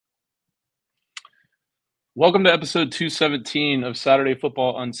Welcome to episode 217 of Saturday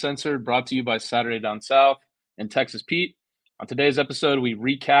Football Uncensored, brought to you by Saturday Down South and Texas Pete. On today's episode, we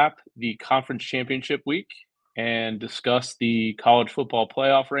recap the conference championship week and discuss the college football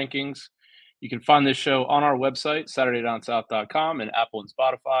playoff rankings. You can find this show on our website, SaturdayDownSouth.com, and Apple and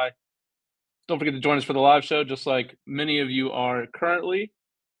Spotify. Don't forget to join us for the live show, just like many of you are currently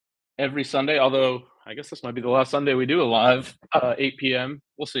every Sunday, although I guess this might be the last Sunday we do a live, 8 p.m.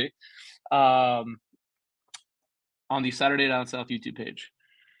 We'll see. On the Saturday Down South YouTube page.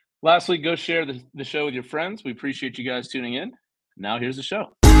 Lastly, go share the show with your friends. We appreciate you guys tuning in. Now here's the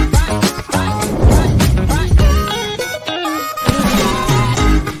show.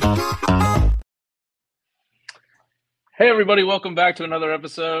 Hey everybody, welcome back to another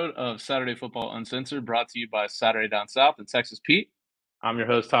episode of Saturday Football Uncensored, brought to you by Saturday Down South and Texas Pete. I'm your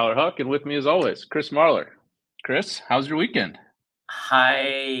host, Tyler Huck, and with me as always, Chris Marler. Chris, how's your weekend?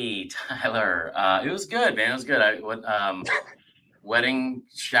 Hi, Tyler. It was good, man. It was good. Wedding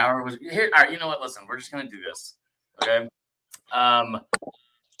shower was here. All right, you know what? Listen, we're just gonna do this, okay?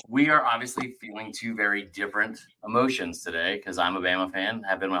 We are obviously feeling two very different emotions today because I'm a Bama fan,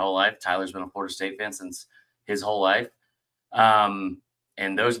 have been my whole life. Tyler's been a Florida State fan since his whole life. And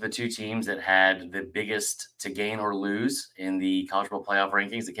those are the two teams that had the biggest to gain or lose in the college football playoff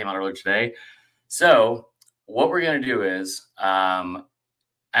rankings that came out earlier today. So what we're going to do is,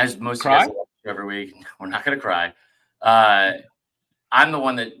 as most of you guys do every week, we're not going to cry. I'm the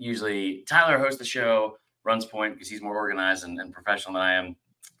one that usually, Tyler hosts the show, runs point because he's more organized and professional than I am.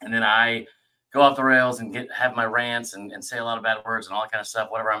 And then I go off the rails and have my rants and say a lot of bad words and all that kind of stuff,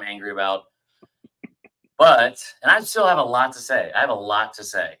 whatever I'm angry about. And I still have a lot to say. I have a lot to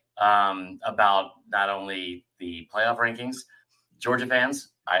say about not only the playoff rankings. Georgia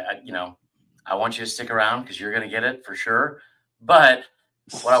fans, I want you to stick around because you're going to get it for sure. But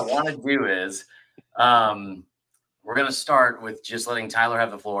what I want to do is we're going to start with just letting Tyler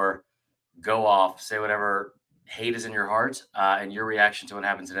have the floor, go off, say whatever hate is in your heart, and your reaction to what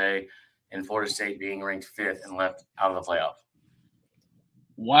happened today in Florida State being ranked 5th and left out of the playoff.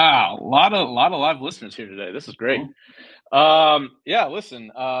 Wow, a lot of live listeners here today. This is great.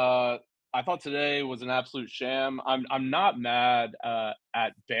 Listen, I thought today was an absolute sham. I'm not mad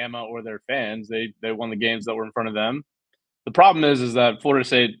at Bama or their fans. They won the games that were in front of them. The problem is that Florida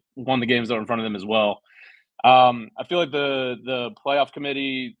State won the games that were in front of them as well. I feel like the playoff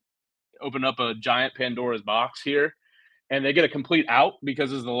committee opened up a giant Pandora's box here, and they get a complete out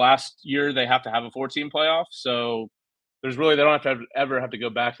because it's the last year they have to have a 4-team playoff. So they don't ever have to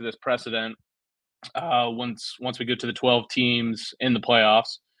go back to this precedent once we get to the 12 teams in the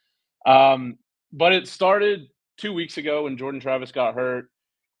playoffs. But it started 2 weeks ago when Jordan Travis got hurt,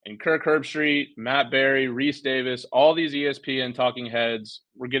 and Kirk Herbstreit, Matt Berry, Reese Davis, all these ESPN talking heads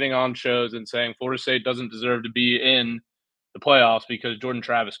were getting on shows and saying Florida State doesn't deserve to be in the playoffs because Jordan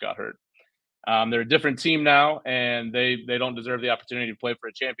Travis got hurt. They're a different team now, and they don't deserve the opportunity to play for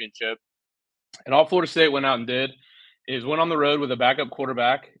a championship. And all Florida State went out and did is went on the road with a backup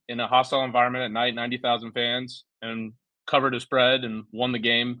quarterback in a hostile environment at night, 90,000 fans, and covered a spread and won the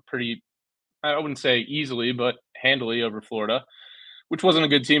game pretty, I wouldn't say easily, but handily over Florida, which wasn't a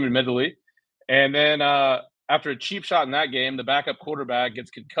good team, admittedly. And then after a cheap shot in that game, the backup quarterback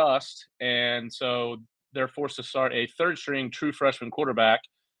gets concussed, and so they're forced to start a third-string true freshman quarterback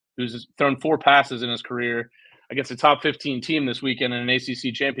who's thrown 4 passes in his career against a top 15 team this weekend in an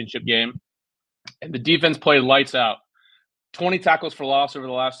ACC championship game. And the defense played lights out. 20 tackles for loss over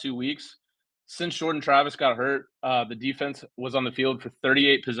the last 2 weeks. Since Jordan Travis got hurt, the defense was on the field for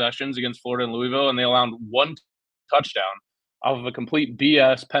 38 possessions against Florida and Louisville, and they allowed 1 touchdown off of a complete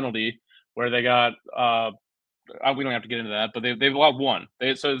BS penalty where they got we don't have to get into that, but they've allowed 1.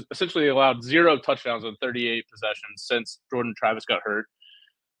 So essentially they allowed 0 touchdowns on 38 possessions since Jordan Travis got hurt.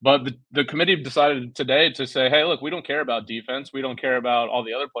 But the committee decided today to say, hey, look, we don't care about defense. We don't care about all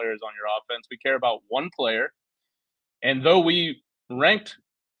the other players on your offense. We care about 1 player. And though we ranked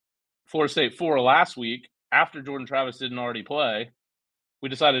Florida State 4 last week after Jordan Travis didn't already play, we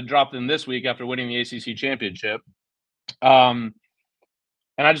decided to drop them this week after winning the ACC championship. And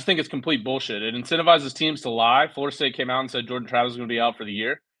I just think it's complete bullshit. It incentivizes teams to lie. Florida State came out and said Jordan Travis is going to be out for the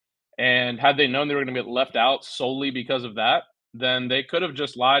year. And had they known they were going to get left out solely because of that, then they could have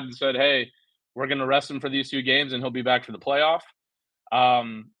just lied and said, hey, we're going to rest him for these 2 games and he'll be back for the playoff.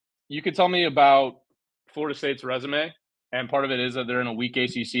 You could tell me about Florida State's resume, and part of it is that they're in a weak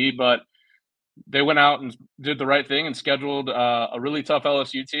ACC, but they went out and did the right thing and scheduled a really tough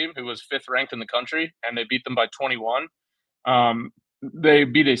LSU team who was 5th ranked in the country, and they beat them by 21. They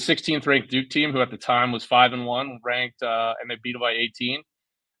beat a 16th ranked Duke team who at the time was 5-1 ranked, and they beat them by 18.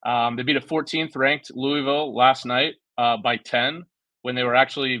 They beat a 14th ranked Louisville last night by 10 when they were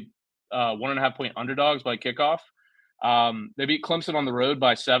actually 1.5 point underdogs by kickoff. They beat Clemson on the road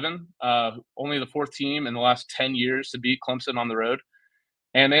by 7, only the fourth team in the last 10 years to beat Clemson on the road.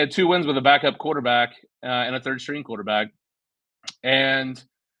 And they had 2 wins with a backup quarterback and a third string quarterback. And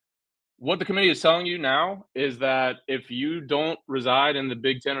what the committee is telling you now is that if you don't reside in the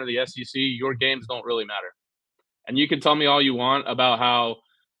Big Ten or the SEC, your games don't really matter. And you can tell me all you want about how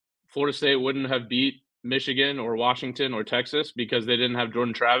Florida State wouldn't have beat Michigan or Washington or Texas because they didn't have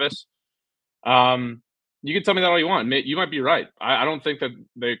Jordan Travis. You can tell me that all you want. You might be right. I don't think that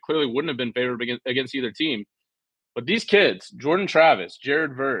they clearly wouldn't have been favored against either team. But these kids, Jordan Travis,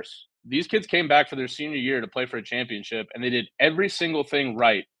 Jared Verse, these kids came back for their senior year to play for a championship, and they did every single thing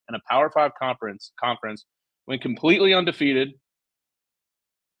right in a Power 5 conference, went completely undefeated.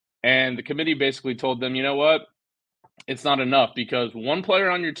 And the committee basically told them, you know what? It's not enough because one player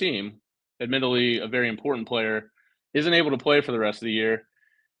on your team, admittedly a very important player, isn't able to play for the rest of the year.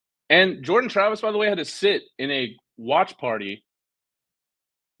 And Jordan Travis, by the way, had to sit in a watch party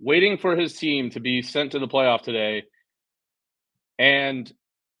waiting for his team to be sent to the playoff today. And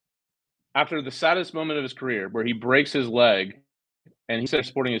after the saddest moment of his career, where he breaks his leg and he's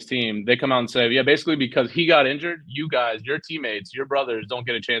supporting his team, they come out and say, yeah, basically because he got injured, you guys, your teammates, your brothers don't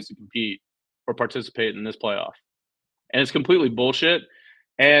get a chance to compete or participate in this playoff. And it's completely bullshit.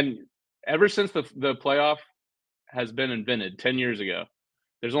 And ever since the playoff has been invented 10 years ago,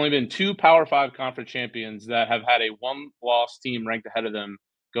 there's only been 2 Power 5 conference champions that have had a one-loss team ranked ahead of them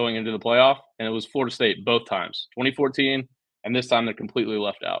going into the playoff, and it was Florida State both times, 2014, and this time they're completely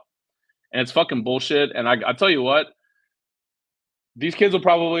left out. And it's fucking bullshit. And I tell you what, these kids will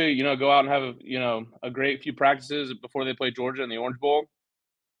probably, go out and have a great few practices before they play Georgia in the Orange Bowl.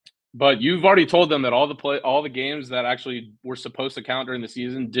 But you've already told them that all the games that actually were supposed to count during the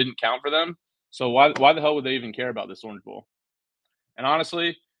season didn't count for them. So why the hell would they even care about this Orange Bowl? And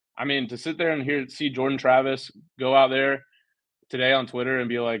honestly, I mean, to sit there and see Jordan Travis go out there today on Twitter and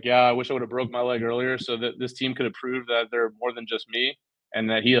be like, yeah, I wish I would have broke my leg earlier so that this team could have proved that they're more than just me, and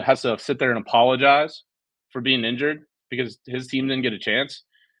that he has to sit there and apologize for being injured because his team didn't get a chance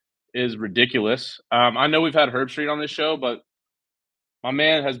is ridiculous. I know we've had Herb Street on this show, but my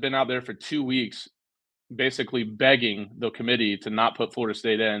man has been out there for 2 weeks basically begging the committee to not put Florida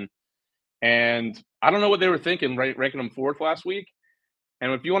State in. And I don't know what they were thinking, ranking them 4th last week.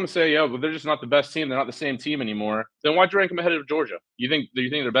 And if you want to say, yeah, but they're just not the best team, they're not the same team anymore, then why'd you rank them ahead of Georgia? Do you think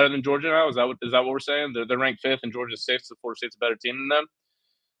they're better than Georgia now? Is that what we're saying? They're ranked 5th and Georgia's 6th, so Florida State's a better team than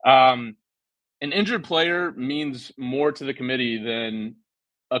them. An injured player means more to the committee than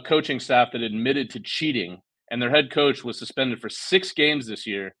a coaching staff that admitted to cheating, and their head coach was suspended for 6 games this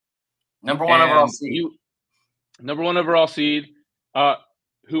year. Number one overall seed. Number 1 overall seed,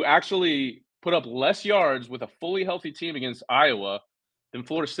 who actually put up less yards with a fully healthy team against Iowa than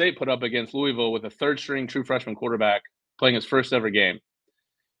Florida State put up against Louisville with a third-string true freshman quarterback playing his first ever game.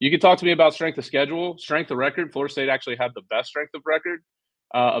 You can talk to me about strength of schedule, strength of record. Florida State actually had the best strength of record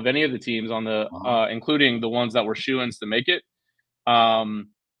of any of the teams on the, including the ones that were shoo-ins to make it. Want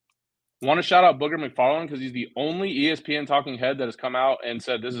to shout out Booger McFarland because he's the only ESPN talking head that has come out and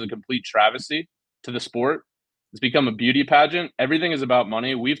said this is a complete travesty to the sport. It's become a beauty pageant. Everything is about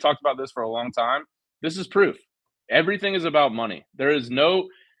money. We've talked about this for a long time. This is proof. Everything is about money. There is no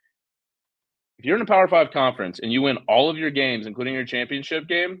 – if you're in a Power 5 conference and you win all of your games, including your championship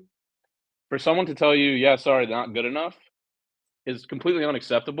game, for someone to tell you, yeah, sorry, not good enough, is completely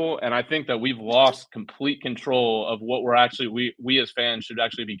unacceptable. And I think that we've lost complete control of what we're actually we as fans should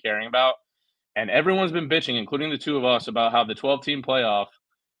actually be caring about. And everyone's been bitching, including the 2 of us, about how the 12-team playoff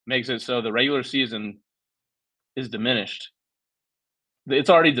makes it so the regular season is diminished. It's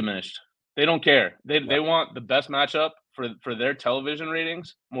already diminished. They don't care. They want the best matchup for their television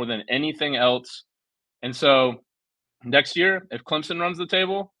ratings more than anything else. And so next year, if Clemson runs the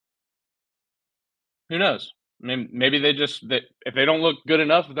table, who knows? I mean, maybe if they don't look good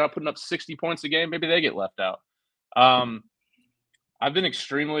enough, if they're not putting up 60 points a game, maybe they get left out. I've been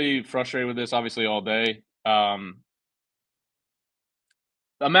extremely frustrated with this, obviously, all day.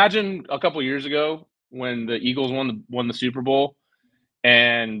 Imagine a couple years ago when the Eagles won the Super Bowl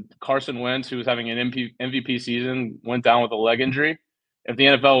and Carson Wentz, who was having an MVP season, went down with a leg injury. If the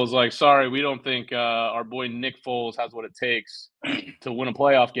NFL was like, sorry, we don't think our boy Nick Foles has what it takes to win a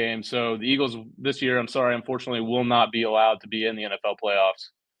playoff game. So the Eagles this year, I'm sorry, unfortunately, will not be allowed to be in the NFL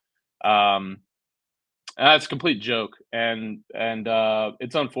playoffs. That's a complete joke. And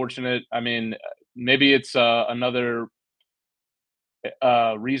it's unfortunate. I mean, maybe it's another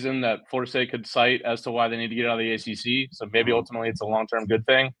reason that Florida State could cite as to why they need to get out of the ACC. So maybe ultimately it's a long-term good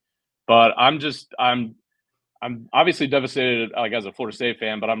thing. But I'm obviously devastated, like as a Florida State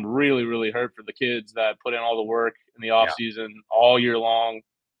fan, but I'm really, really hurt for the kids that put in all the work in the offseason all year long,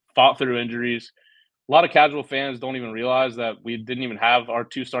 fought through injuries. A lot of casual fans don't even realize that we didn't even have our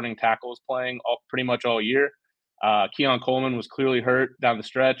 2 starting tackles playing pretty much all year. Keon Coleman was clearly hurt down the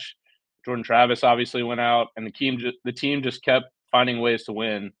stretch. Jordan Travis obviously went out, and the team just kept finding ways to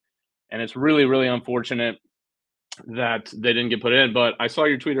win. And it's really, really unfortunate that they didn't get put in. But I saw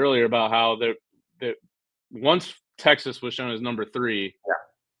your tweet earlier about how they're once Texas was shown as number 3,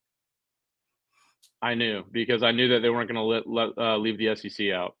 I knew, because I knew that they weren't going to leave the SEC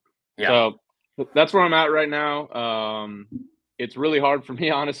out. So that's where I'm at right now. It's really hard for me,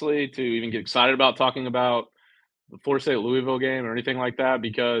 honestly, to even get excited about talking about the Florida State Louisville game or anything like that,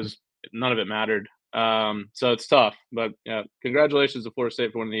 because none of it mattered. So it's tough. But yeah, congratulations to Florida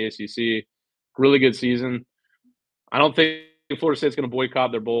State for winning the ACC. Really good season. I don't think Florida State's going to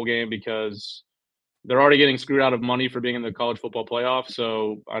boycott their bowl game because they're already getting screwed out of money for being in the college football playoff.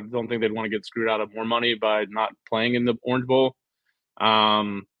 So I don't think they'd want to get screwed out of more money by not playing in the Orange Bowl.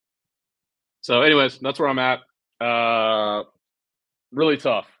 So anyways, that's where I'm at. Really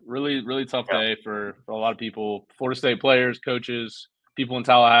tough, really tough day for a lot of people. Florida State players, coaches, people in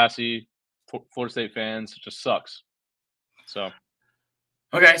Tallahassee, Florida State fans. It just sucks. So.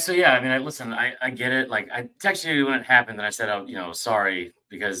 Okay, so yeah, I mean, listen, I get it. Like, I texted you when it happened, and I said, "Oh, sorry,"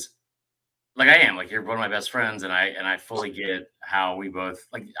 because, like, I am, like, you're one of my best friends, and I fully get how we both,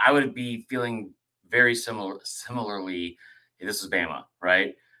 like, I would be feeling very similarly if this was Bama,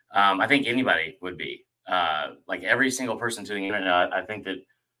 right? I think anybody would be, like, every single person tuning in right now. I think that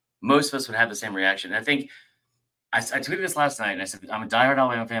most of us would have the same reaction. And I think I tweeted this last night, and I said, I'm a diehard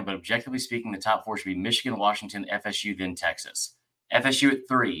Alabama fan, but objectively speaking, the top 4 should be Michigan, Washington, FSU, then Texas. FSU at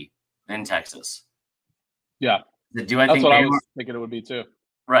 3, then Texas. Yeah. Do I That's think what Bama, I was thinking it would be too.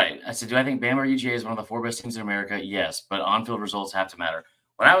 Right. I said, do I think Bama or UGA is one of the 4 best teams in America? Yes, but on-field results have to matter.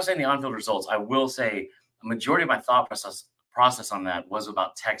 When I was saying the on-field results, I will say a majority of my thought process on that was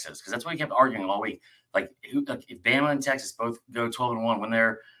about Texas, because that's what we kept arguing all week. Like, if Bama and Texas both go 12-1, win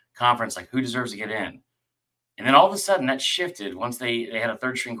their conference, like, who deserves to get in? And then all of a sudden that shifted once they had a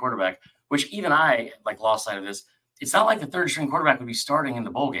third-string quarterback, which even I, like, lost sight of this. It's not like the third-string quarterback would be starting in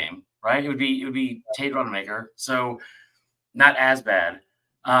the bowl game, right? It would be Tate Rodemaker, so not as bad.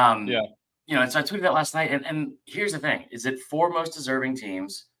 Yeah. So I tweeted that last night, and here's the thing: is it 4 most deserving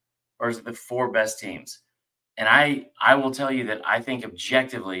teams, or is it the 4 best teams? And I will tell you that I think,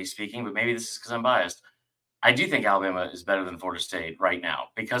 objectively speaking, but maybe this is because I'm biased, I do think Alabama is better than Florida State right now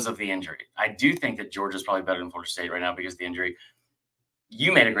because of the injury. I do think that Georgia's probably better than Florida State right now because of the injury.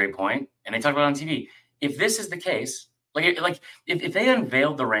 You made a great point, and they talked about it on TV. If this is the case, like if they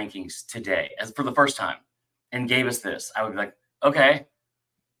unveiled the rankings today as for the first time and gave us this, I would be like, okay,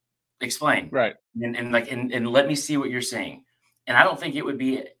 explain. Right. And let me see what you're seeing. And I don't think it would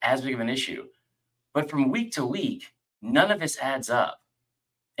be as big of an issue. But from week to week, none of this adds up.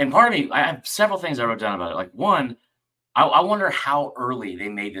 And part of me, I have several things I wrote down about it. Like, one, I wonder how early they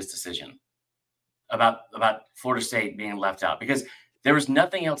made this decision about Florida State being left out, because there was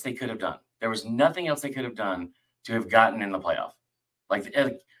nothing else they could have done. There was nothing else they could have done to have gotten in the playoff.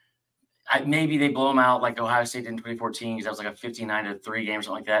 Maybe they blow them out like Ohio State did in 2014, because that was like a 59-3 game or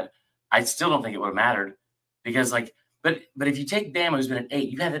something like that. I still don't think it would have mattered, because but if you take Bama, who's been at 8,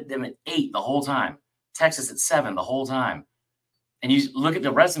 you've had them at 8 the whole time. Texas at 7 the whole time. And you look at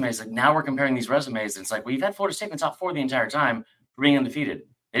the resumes, like, now we're comparing these resumes, and it's like, well, you've had Florida State in the top 4 the entire time for being undefeated.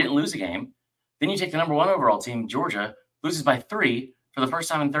 They didn't lose a game. Then you take the number 1 overall team, Georgia, loses by 3 for the first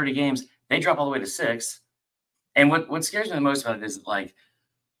time in 30 games. They drop all the way to 6. And what scares me the most about it is, like,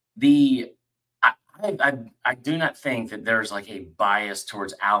 I do not think that there's like a bias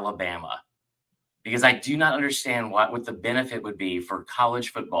towards Alabama, because I do not understand what the benefit would be for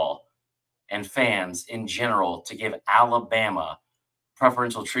college football and fans in general to give Alabama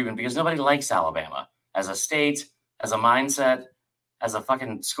preferential treatment, because nobody likes Alabama as a state, as a mindset, as a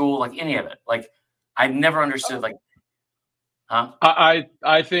fucking school, like any of it. Like, I've never understood, like, huh?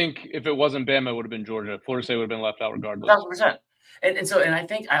 I think if it wasn't Bama, it would have been Georgia. Florida State would have been left out regardless. 1,000%. And I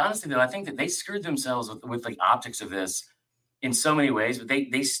think, I honestly, though, I think that they screwed themselves with like optics of this in so many ways, but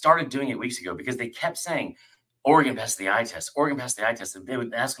they started doing it weeks ago, because they kept saying Oregon passed the eye test. Oregon passed the eye test. And they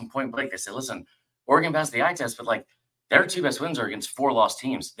would ask them point blank. They said, listen, Oregon passed the eye test, but like, their 2 best wins are against 4 lost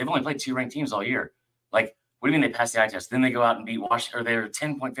teams. They've only played 2 ranked teams all year. Like, what do you mean they passed the eye test? Then they go out and beat Washington, or they're a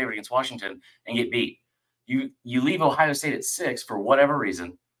 10-point favorite against Washington and get beat. You leave Ohio State at 6 for whatever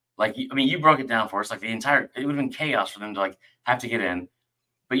reason. Like, I mean, you broke it down for us. Like, it would have been chaos for them to like have to get in.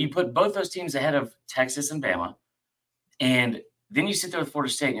 But you put both those teams ahead of Texas and Bama. And then you sit there with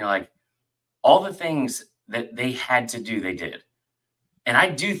Florida State and you're like, all the things that they had to do, they did. And I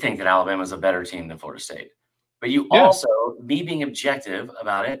do think that Alabama is a better team than Florida State. But you also, me being objective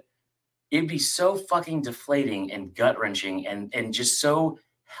about it, it'd be so fucking deflating and gut-wrenching and just so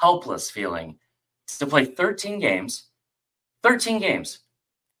helpless feeling to play 13 games. 13 games.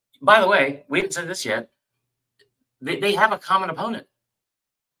 By the way, we haven't said this yet. They have a common opponent.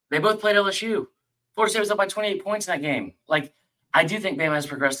 They both played LSU. Florida State was up by 28 points in that game. Like, I do think Bama has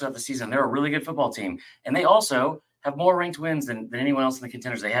progressed throughout the season. They're a really good football team. And they also have more ranked wins than anyone else in the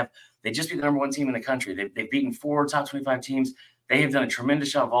contenders. They just beat the number one team in the country. They've beaten 4 top 25 teams. They have done a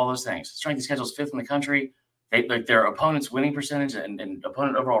tremendous job of all those things. Strength of schedule is 5th in the country. Their opponent's winning percentage and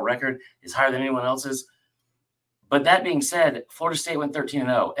opponent overall record is higher than anyone else's. But that being said, Florida State went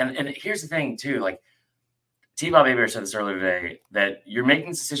 13-0. And here's the thing, too. Like, T-Bob Abear said this earlier today, that you're making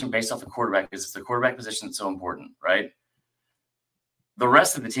this decision based off the quarterback because it's the quarterback position that's so important, right? The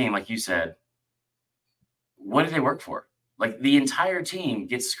rest of the team, like you said, what did they work for? Like, the entire team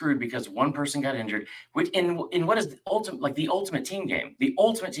gets screwed because one person got injured, which in what is the ultimate team game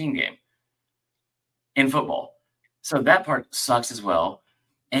in football. So that part sucks as well.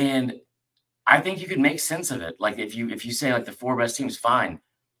 And I think you could make sense of it. Like, if you say like the 4 best teams, fine.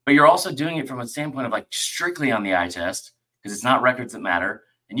 But you're also doing it from a standpoint of like strictly on the eye test because it's not records that matter.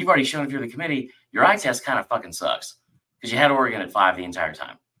 And you've already shown if you're the committee, your eye test kind of fucking sucks because you had Oregon at 5 the entire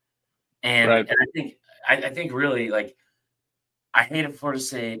time. And, Right. and I think really, like, I hate it for Florida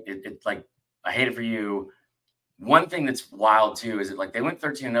State. It's like, I hate it for you. One thing that's wild too is that like they went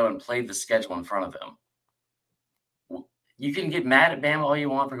 13-0 and played the schedule in front of them. You can get mad at Bama all you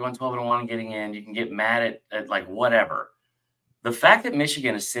want for going 12-1 and getting in. You can get mad at like whatever. The fact that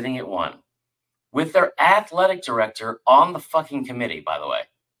Michigan is sitting at 1 with their athletic director on the fucking committee, by the way,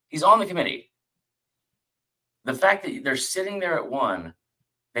 he's on the committee. The fact that they're sitting there at 1,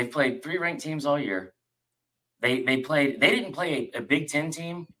 they've played 3 ranked teams all year. They didn't play a Big Ten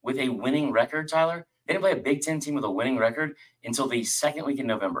team with a winning record, Tyler. They didn't play a Big Ten team with a winning record until the second week in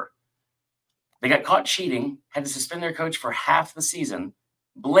November. They got caught cheating, had to suspend their coach for half the season,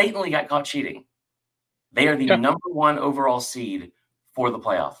 blatantly got caught cheating. They are the number 1 overall seed for the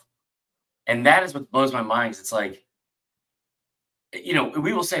playoff. And that is what blows my mind. It's like, you know,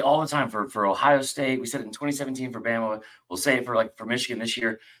 we will say all the time for Ohio State. We said it in 2017 for Bama. We'll say it for Michigan this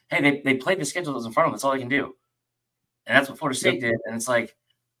year. Hey, they played the schedule that was in front of them. That's all they can do. And that's what Florida State did. And it's like,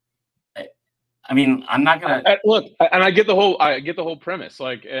 I mean, I'm not going to look, and I get the whole premise.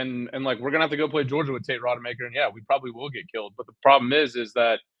 Like, and like, we're going to have to go play Georgia with Tate Rodemaker. And yeah, we probably will get killed. But the problem is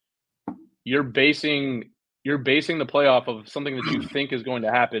that you're basing the playoff of something that you think is going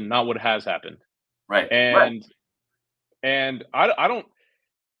to happen, not what has happened. Right. And I don't.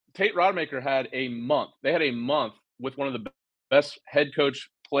 Tate Rodemaker had a month. They had a month with one of the best head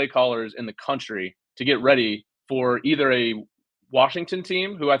coach play callers in the country to get ready for either a Washington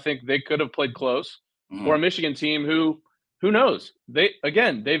team, who I think they could have played close, or a Michigan team who knows? They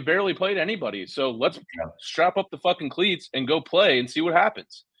barely played anybody. So let's strap up the fucking cleats and go play and see what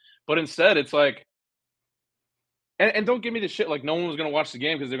happens. But instead, it's like, and don't give me the shit like no one was going to watch the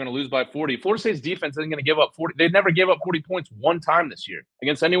game because they're going to lose by 40. Florida State's defense isn't going to give up 40. They never gave up 40 points one time this year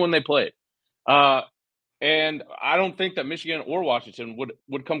against anyone they played. And I don't think that Michigan or Washington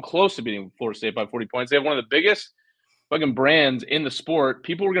would come close to beating Florida State by 40 points. They have one of the biggest fucking brands in the sport.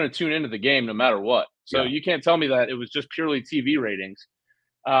 People were going to tune into the game no matter what. So you can't tell me that it was just purely TV ratings.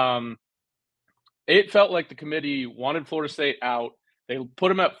 It felt like the committee wanted Florida State out. They put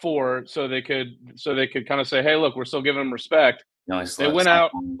them at 4 so they could kind of say, hey, look, we're still giving them respect. They went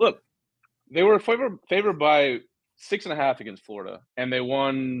out. Look, they were favored by 6.5 against Florida, and they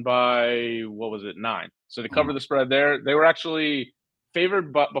won by 9. So they covered the spread there. They were actually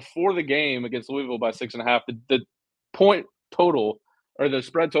favored before the game against Louisville by 6.5. The point total or the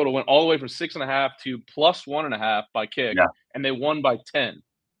spread total went all the way from 6.5 to plus 1.5 by kick, and they won by 10.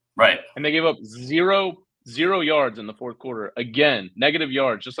 Right. And they gave up zero yards in the fourth quarter. Again, negative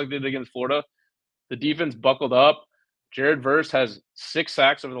yards, just like they did against Florida. The defense buckled up. Jared Verse has 6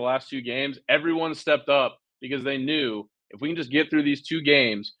 sacks over the last 2 games. Everyone stepped up because they knew if we can just get through these 2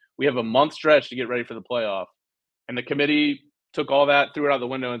 games, we have a month stretch to get ready for the playoff. And the committee took all that, threw it out the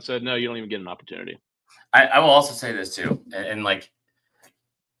window, and said, no, you don't even get an opportunity. I will also say this too. And like,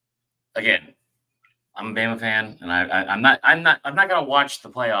 again, I'm a Bama fan, and I'm not going to watch the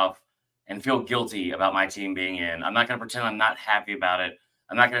playoff and feel guilty about my team being in. I'm not going to pretend I'm not happy about it.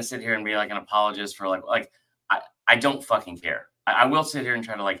 I'm not going to sit here and be like an apologist for like I don't fucking care. I will sit here and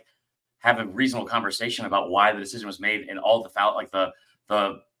try to like have a reasonable conversation about why the decision was made and all the foul, like the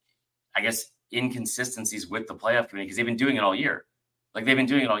I guess inconsistencies with the playoff committee, because they've been doing it all year.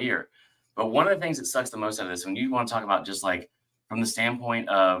 But one of the things that sucks the most out of this, when you want to talk about just like from the standpoint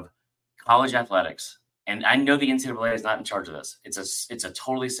of college athletics, and I know the NCAA is not in charge of this. It's a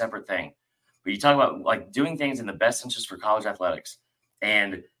totally separate thing. But you talk about like doing things in the best interest for college athletics.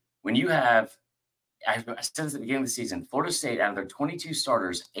 And when you have, I said this at the beginning of the season, Florida State, out of their 22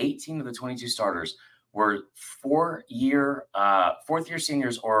 starters, 18 of the 22 starters were fourth-year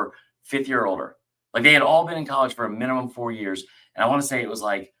seniors or fifth year or older. Like they had all been in college for a minimum 4 years. And I want to say it was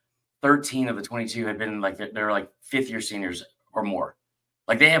like 13 of the 22 had been like, they're like fifth-year seniors or more.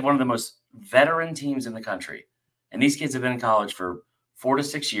 Like they have one of the most veteran teams in the country. And these kids have been in college for 4 to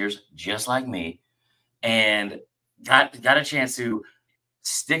 6 years, just like me, and got a chance to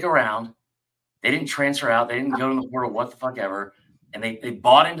stick around. They didn't transfer out. They didn't go to the portal, what the fuck ever. And they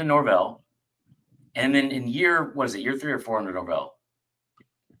bought into Norvell. And then in year 3 or 4 under Norvell?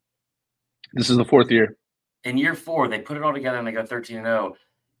 This is the 4th year. In year 4, they put it all together and they go 13-0.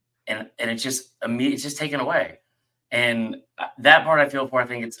 And it's just taken away. And that part I feel for. I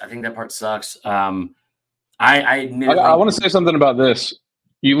think that part sucks. I want to say something about this.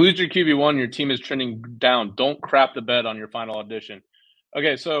 You lose your QB1, your team is trending down. Don't crap the bed on your final audition.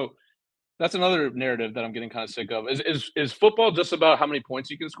 Okay, so that's another narrative that I'm getting kind of sick of. Is football just about how many points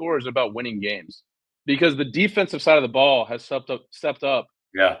you can score, or is it about winning games? Because the defensive side of the ball has stepped up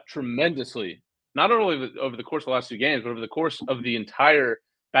tremendously, not only over the course of the last 2 games, but over the course of the entire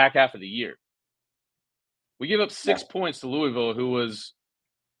back half of the year. We gave up 6 points to Louisville, who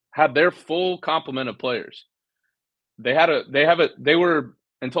had their full complement of players. They were,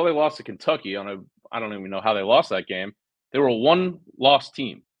 until they lost to Kentucky I don't even know how they lost that game. They were a 1-loss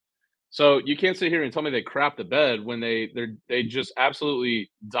team. So you can't sit here and tell me they crapped the bed when they just absolutely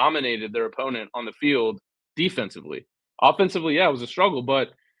dominated their opponent on the field defensively. Offensively, yeah, it was a struggle, but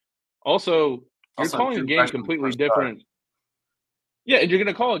also you're calling a game completely different. Yeah, and you're going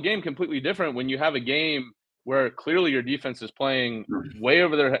to call a game completely different when you have a game where clearly your defense is playing way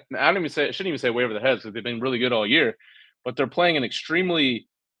over their head. I shouldn't even say way over their heads, because they've been really good all year, but they're playing an extremely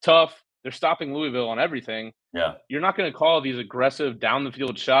tough. They're stopping Louisville on everything. Yeah, you're not going to call these aggressive down the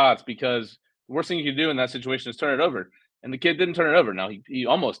field shots, because the worst thing you can do in that situation is turn it over. And the kid didn't turn it over. Now he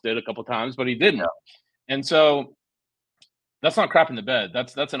almost did a couple times, but he didn't. Yeah. And so that's not crapping the bed.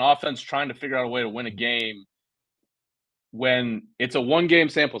 That's an offense trying to figure out a way to win a game when it's a 1-game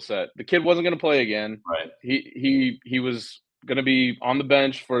sample set. The kid wasn't going to play again. Right. He was going to be on the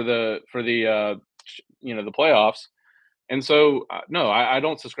bench for the the playoffs. And so, no, I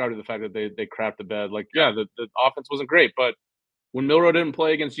don't subscribe to the fact that they crapped the bed. Like, yeah, the offense wasn't great, but when Milroe didn't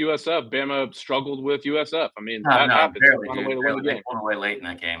play against USF, Bama struggled with USF. I mean, that happens. Barely, found a way to win the game. They won away late in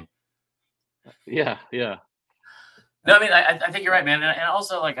that game. Yeah. No, I mean, I think you're right, man. And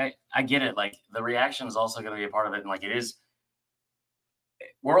also, like, I get it. Like, the reaction is also going to be a part of it. And, like, it is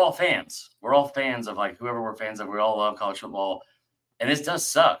 – we're all fans. We're all fans of, like, whoever we're fans of. We all love college football. And this does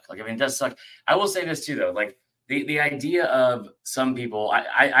suck. Like, I mean, it does suck. I will say this, too, though. Like, the idea of some people,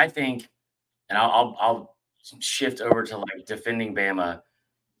 I think – and I'll shift over to, like, defending Bama.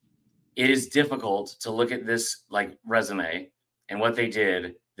 It is difficult to look at this, like, resume and what they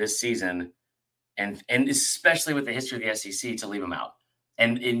did this season – and especially with the history of the SEC, to leave them out.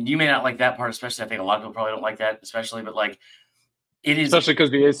 And you may not like that part, especially. I think a lot of people probably don't like that, especially. But like, it is especially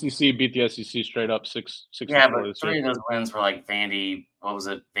because the ACC beat the SEC straight up 6. Yeah, but 3 of those wins were like Vandy. What was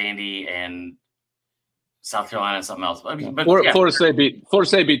it? Vandy and South Carolina and something else. But Florida State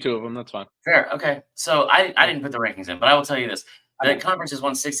beat 2 of them. That's fine. Fair. Okay. So I didn't put the rankings in, but I will tell you this: the conference has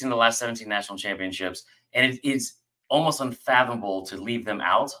won 16 of the last 17 national championships, and it is almost unfathomable to leave them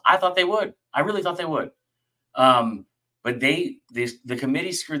out. I thought they would. I really thought they would. But the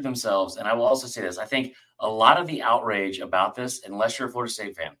committee screwed themselves. And I will also say this. I think a lot of the outrage about this, unless you're a Florida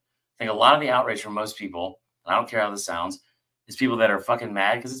State fan, I think a lot of the outrage from most people, and I don't care how this sounds, is people that are fucking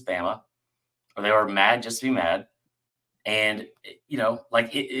mad because it's Bama, or they are mad just to be mad. And, you know,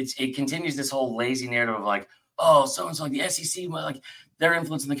 like it continues this whole lazy narrative of like, oh, so-and-so, like the SEC, like they're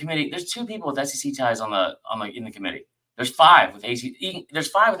influencing the committee. There's 2 people with SEC ties in the committee. There's 5 with ACC. There's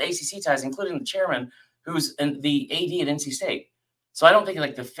 5 with ACC ties, including the chairman, who's the AD at NC State. So I don't think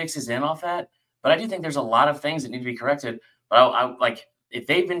like the fix is in off that, but I do think there's a lot of things that need to be corrected. But I like if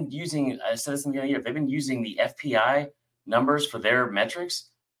they've been using, I said this in the beginning of the year, if they've been using the FPI numbers for their metrics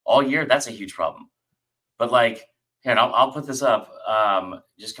all year, that's a huge problem. But like, and I'll put this up,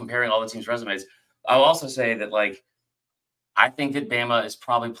 just comparing all the teams' resumes. I'll also say that like I think that Bama is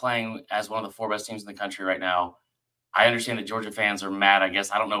probably playing as one of the 4 best teams in the country right now. I understand that Georgia fans are mad. I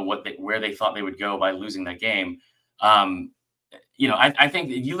guess I don't know where they thought they would go by losing that game. I think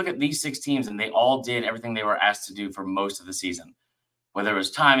you look at these 6 teams and they all did everything they were asked to do for most of the season, whether it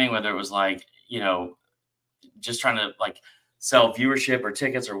was timing, whether it was just trying to sell viewership or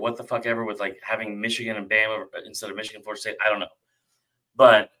tickets or what the fuck ever with having Michigan and Bama instead of Michigan, Florida State. I don't know.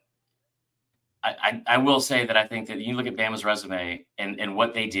 But I will say that I think that you look at Bama's resume and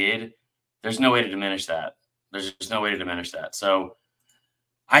what they did, there's no way to diminish that. There's just no way to diminish that. So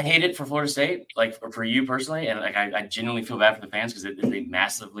I hate it for Florida State, for you personally. And I genuinely feel bad for the fans because it's a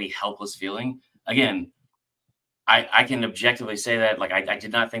massively helpless feeling. Again, I can objectively say that. I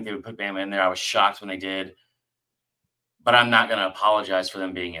did not think they would put Bama in there. I was shocked when they did. But I'm not going to apologize for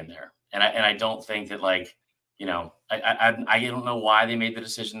them being in there. And I don't think that I don't know why they made the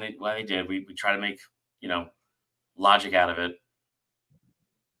decision why they did. We try to make, logic out of it.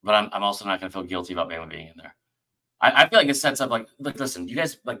 But I'm also not going to feel guilty about Bama being in there. I feel like it sets up listen, you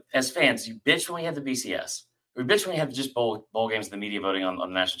guys, as fans, you bitch when we had the BCS. We bitch when you have just bowl games and the media voting on the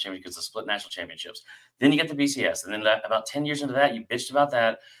national championship because it's split national championships. Then you get the BCS. And then about 10 years into that, you bitched about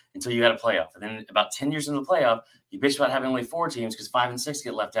that until you got a playoff. And then about 10 years into the playoff, you bitched about having only 4 teams because 5 and 6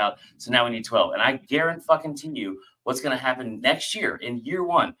 get left out. So now we need 12. And I guarantee you what's going to happen next year in year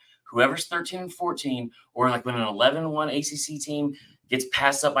 1. Whoever's 13 and 14, or when an 11-1 ACC team gets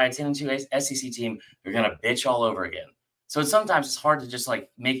passed up by a 10-2 SEC team, they're going to bitch all over again. So sometimes it's hard to just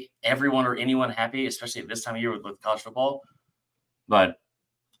make everyone or anyone happy, especially at this time of year with college football. But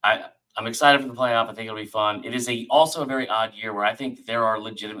I'm excited for the playoff. I think it'll be fun. It is also a very odd year where I think there are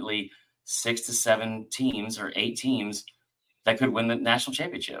legitimately 6 to 7 teams or 8 teams that could win the national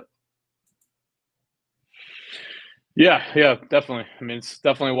championship. Yeah, definitely. I mean, it's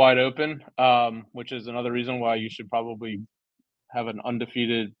definitely wide open, which is another reason why you should probably have an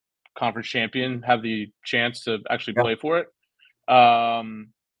undefeated conference champion have the chance to actually play for it.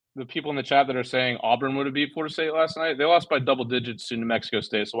 The people in the chat that are saying Auburn would have beat Florida State last night, they lost by double digits to New Mexico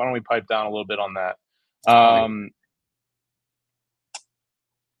State. So why don't we pipe down a little bit on that?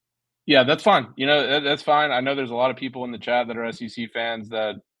 Yeah, that's fine. That's fine. I know there's a lot of people in the chat that are SEC fans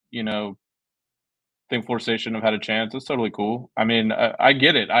that, think Florida State shouldn't have had a chance. That's totally cool. I mean, I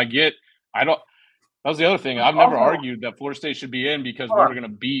get it. That was the other thing. I've never argued that Florida State should be in because we're going to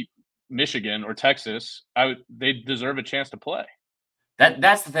beat Michigan or Texas. They deserve a chance to play.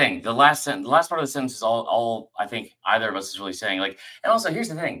 That's the thing. The last part of the sentence is all I think either of us is really saying. And also here's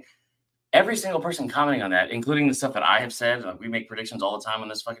the thing. Every single person commenting on that, including the stuff that I have said, we make predictions all the time on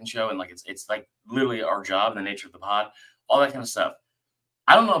this fucking show, and it's literally our job and the nature of the pod, all that kind of stuff.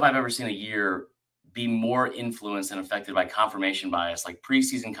 I don't know if I've ever seen a year be more influenced and affected by confirmation bias,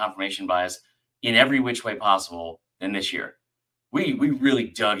 preseason confirmation bias, in every which way possible than this year. We really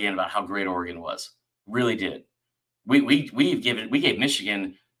dug in about how great Oregon was. Really did. We gave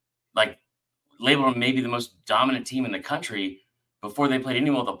Michigan labeled them maybe the most dominant team in the country before they played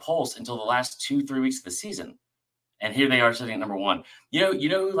anyone with a pulse until the last 2-3 weeks of the season. And here they are sitting at number 1. You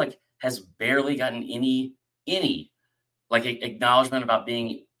know who has barely gotten any acknowledgement about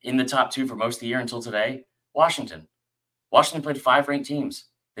being in the top 2 for most of the year until today? Washington. Washington played 5 ranked teams.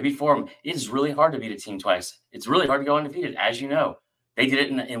 They beat 4 of them. It is really hard to beat a team twice. It's really hard to go undefeated, as you know. They did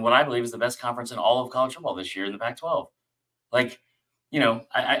it in what I believe is the best conference in all of college football this year in the Pac-12. I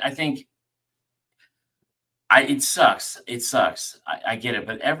think it sucks. It sucks. I get it.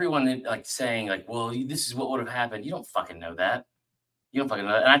 But everyone saying well, this is what would have happened. You don't fucking know that. You don't fucking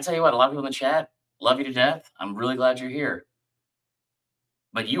know that. And I tell you what, a lot of people in the chat love you to death. I'm really glad you're here.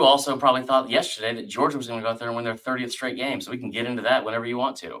 But you also probably thought yesterday that Georgia was going to go out there and win their 30th straight game. So we can get into that whenever you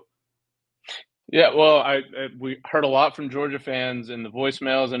want to. Yeah, well, we heard a lot from Georgia fans in the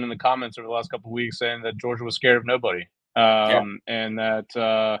voicemails and in the comments over the last couple of weeks saying that Georgia was scared of nobody, and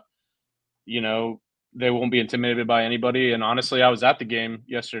that they won't be intimidated by anybody. And honestly, I was at the game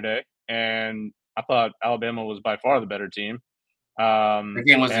yesterday, and I thought Alabama was by far the better team. The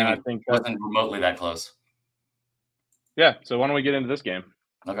game wasn't remotely that close. Yeah, so why don't we get into this game?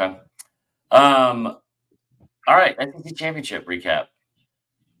 Okay. All right, SEC championship recap.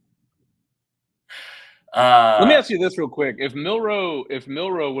 Let me ask you this real quick: If Milroe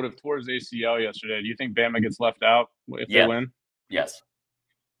would have tore his ACL yesterday, do you think Bama gets left out if they win? Yes.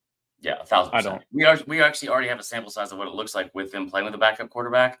 Yeah, 1,000%. I don't. We actually already have a sample size of what it looks like with them playing with a backup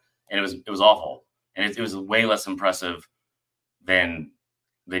quarterback, and it was awful, and it was way less impressive than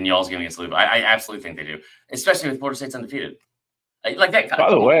y'all's game against Louisville. I absolutely think they do, especially with Florida State's undefeated. Like that.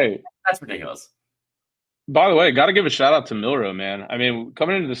 By the way, that's ridiculous. By the way, got to give a shout out to Milroe, man. I mean,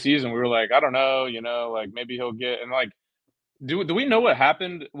 coming into the season, we were like, I don't know, maybe he'll get, and Do we know what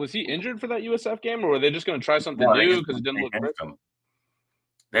happened? Was he injured for that USF game, or were they just going to try something No, they new just because it didn't they look benched great? him.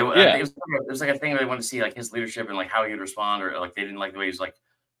 I think Yeah, it was like a thing where they wanted to see like his leadership and like how he would respond, or like they didn't like the way he was like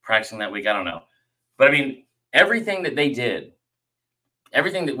practicing that week. I don't know, but I mean, everything that they did,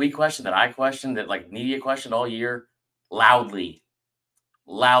 everything that we questioned, that I questioned, that like media questioned all year, loudly,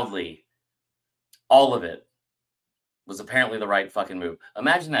 loudly, all of it was apparently the right fucking move.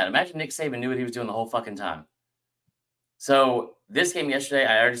 Imagine that. Imagine Nick Saban knew what he was doing the whole fucking time. So this game yesterday,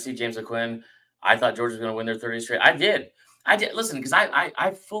 I already see James McQuinn. I thought Georgia was going to win their 30th straight. I did. Listen, because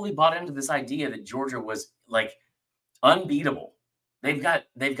I fully bought into this idea that Georgia was like unbeatable. They've got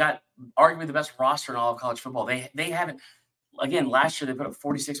arguably the best roster in all of college football. They haven't. Again, last year they put up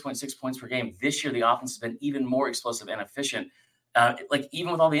 46.6 points per game. This year the offense has been even more explosive and efficient. Like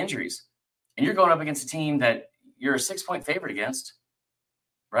even with all the injuries, and you're going up against a team that you're a 6-point favorite against,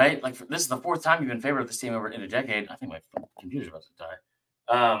 right? Like this is the fourth time you've been favored with this team over in a decade. I think my computer's about to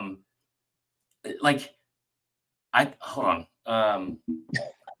die. Like I hold on. I don't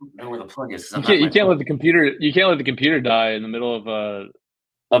know where the plug is. you can't let the computer die in the middle of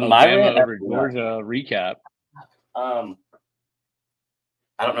A my Bama rant? over Georgia recap. I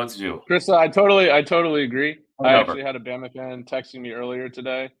don't know what to do. Chris, I totally agree. I Over. actually had a Bama fan texting me earlier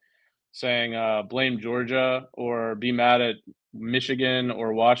today saying blame Georgia or be mad at Michigan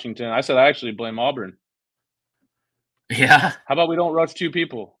or Washington. I said I actually blame Auburn. Yeah. How about we don't rush two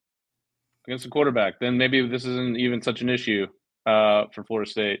people against the quarterback? Then maybe this isn't even such an issue for Florida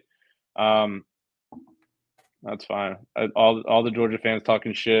State. That's fine. All the Georgia fans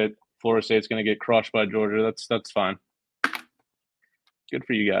talking shit. Florida State's going to get crushed by Georgia. That's fine. Good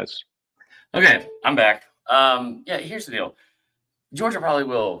for you guys. Okay, I'm back. Yeah, here's the deal. Georgia probably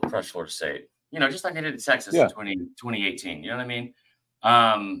will crush Florida State. You know, just like they did at Texas in 2018. You know what I mean?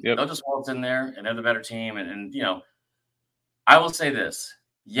 Yep. They'll just waltz in there, and they're the better team. And you know, I will say this.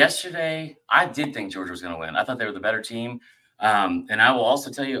 Yesterday, I did think Georgia was going to win. I thought they were the better team. And I will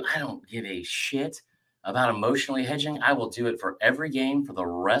also tell you, I don't give a shit about emotionally hedging. I will do it for every game for the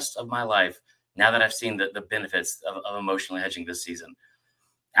rest of my life now that I've seen the benefits of emotionally hedging this season.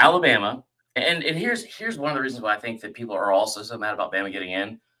 Alabama, and here's one of the reasons why I think that people are also so mad about Bama getting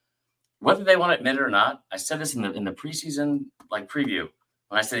in. Whether they want to admit it or not, I said this in the preseason like preview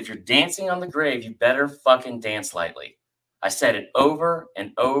when I said if you're dancing on the grave, you better fucking dance lightly. I said it over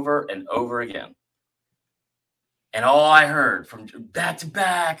and over and over again. And all I heard from back to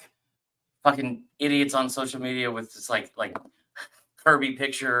back fucking idiots on social media with this like Kirby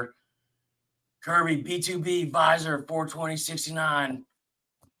picture, Kirby B2B visor 42069.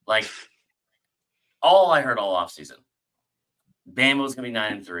 Like all I heard all offseason. Bama was gonna be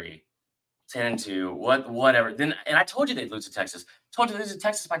 9-3, 10-2, whatever. Then and I told you they'd lose to Texas. Told you they'd lose to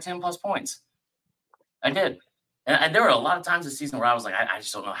Texas by 10 plus points. I did. And there were a lot of times this season where I was like, I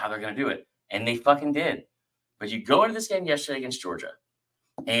just don't know how they're gonna do it. And they fucking did. But you go into this game yesterday against Georgia,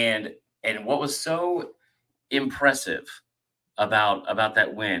 and what was so impressive about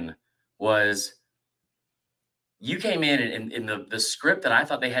that win was you came in and the script that I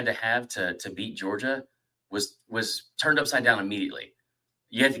thought they had to have to beat Georgia was turned upside down immediately.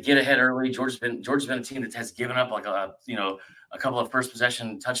 You had to get ahead early. Georgia's been a team that has given up like a couple of first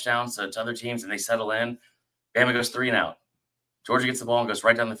possession touchdowns to other teams, and they settle in. Bama goes 3 and out. Georgia gets the ball and goes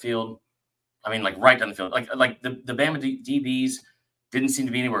right down the field. I mean, like right down the field. Like the Bama DBs didn't seem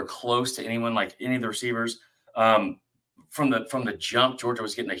to be anywhere close to anyone, like any of the receivers. From the jump, Georgia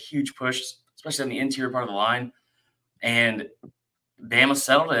was getting a huge push, especially on the interior part of the line. And Bama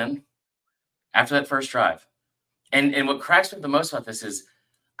settled in after that first drive. And what cracks me the most about this is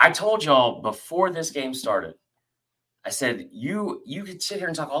I told y'all before this game started, I said, you could sit here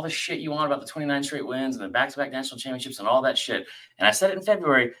and talk all the shit you want about the 29 straight wins and the back-to-back national championships and all that shit. And I said it in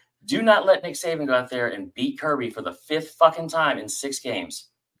February, do not let Nick Saban go out there and beat Kirby for the 5th fucking time in 6 games.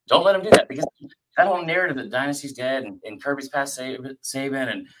 Don't let him do that, because that whole narrative that Dynasty's dead and Kirby's past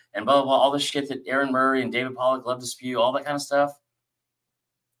Saban and blah, blah, blah, all the shit that Aaron Murray and David Pollack love to spew, all that kind of stuff.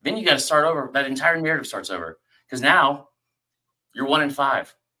 Then you got to start over. That entire narrative starts over, because now you're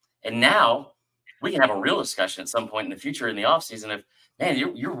 1-5. And now we can have a real discussion at some point in the future in the offseason of, man,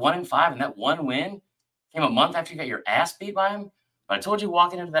 you're 1-5, and that one win came a month after you got your ass beat by him. But I told you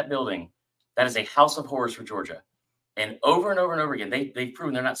walking into that building, that is a house of horrors for Georgia. And over and over and over again, they've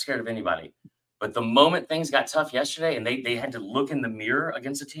proven they're not scared of anybody. But the moment things got tough yesterday and they had to look in the mirror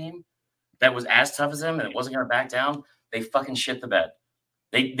against a team that was as tough as them and it wasn't going to back down, they fucking shit the bed.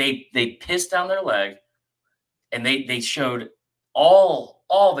 They pissed down their leg, and they showed all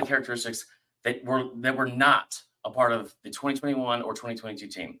the characteristics that were not a part of the 2021 or 2022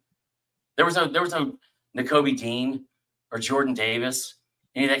 team. There was no Nakobe Dean or Jordan Davis,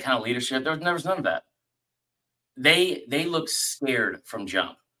 any of that kind of leadership. There was none of that. They looked scared from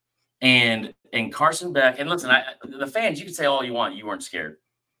jump. And Carson Beck, and listen, the fans, you can say all you want, you weren't scared.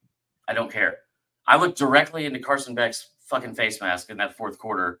 I don't care. I looked directly into Carson Beck's fucking face mask in that fourth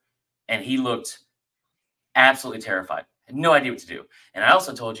quarter, and he looked absolutely terrified. Had no idea what to do. And I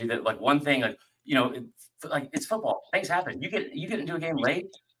also told you that, like, one thing, like, you know, it's football. Things happen. You get into a game late.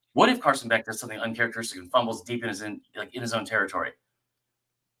 What if Carson Beck does something uncharacteristic and fumbles deep in his own territory?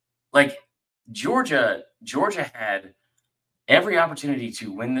 Like, Georgia had every opportunity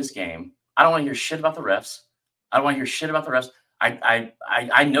to win this game. I don't want to hear shit about the refs.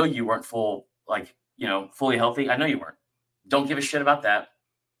 I know you weren't fully healthy. I know you weren't. Don't give a shit about that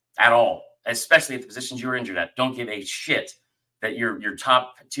at all, especially at the positions you were injured at. Don't give a shit that your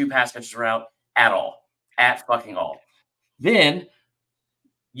top two pass catchers are out at all. At fucking all. Then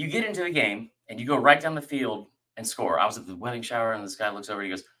you get into the game and you go right down the field and score. I was at the wedding shower and this guy looks over and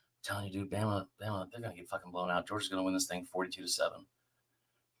he goes, I'm telling you, dude, Bama, they're going to get fucking blown out. Georgia's going to win this thing 42-7.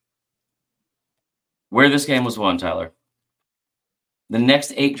 Where this game was won, Tyler. The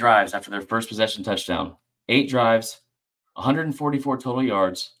next 8 drives after their first possession touchdown. 8 drives, 144 total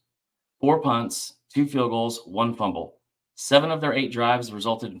yards, 4 punts, 2 field goals, 1 fumble. 7 of their 8 drives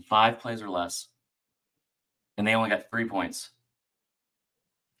resulted in 5 plays or less. And they only got 3 points.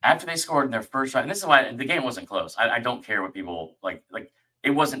 After they scored in their first drive, and this is why the game wasn't close. I don't care what people like. It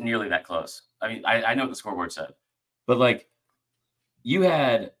wasn't nearly that close. I mean, I know what the scoreboard said, but like, you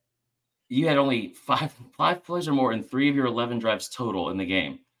had only five plays or more in 3 of your 11 drives total in the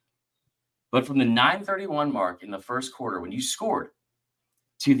game. But from the 9:31 mark in the first quarter, when you scored,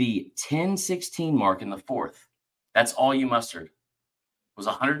 to the 10:16 mark in the fourth, that's all you mustered. Was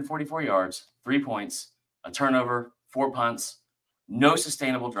 144 yards, 3 points, a turnover, 4 punts, no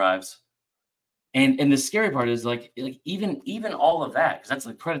sustainable drives. And the scary part is like even all of that, because that's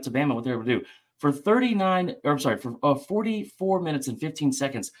the credit to Bama what they were able to do. For 44 minutes and 15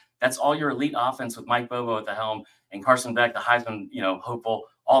 seconds, that's all your elite offense with Mike Bobo at the helm and Carson Beck, the Heisman, hopeful,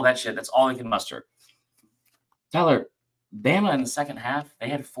 all that shit. That's all they can muster. Tyler, Bama in the second half, they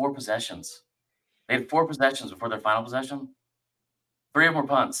had 4 possessions. They had 4 possessions before their final possession. 3 of them were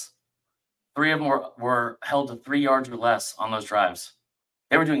punts. 3 of them were held to 3 yards or less on those drives.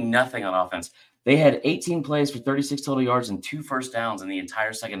 They were doing nothing on offense. They had 18 plays for 36 total yards and 2 first downs in the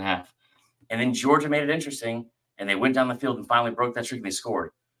entire second half. And then Georgia made it interesting, and they went down the field and finally broke that streak, and they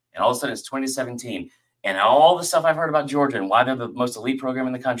scored. And all of a sudden, it's 2017. And all the stuff I've heard about Georgia and why they're the most elite program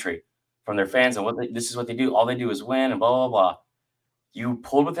in the country from their fans and this is what they do. All they do is win and blah, blah, blah. You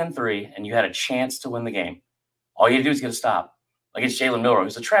pulled within 3, and you had a chance to win the game. All you had to do is get a stop. Against Jalen Milroe,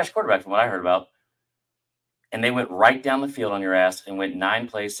 who's a trash quarterback from what I heard about. And they went right down the field on your ass and went 9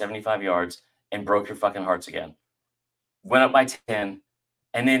 plays, 75 yards, and broke your fucking hearts again. Went up by 10.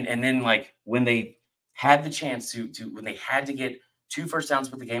 And then like when they had the chance to when they had to get 2 first downs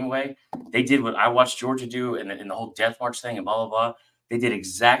to put the game away, they did what I watched Georgia do in the whole death march thing and blah, blah, blah. They did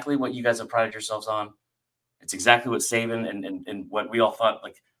exactly what you guys have prided yourselves on. It's exactly what Saban and what we all thought,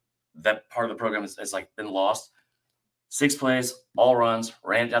 like, that part of the program has like been lost. 6 plays, all runs,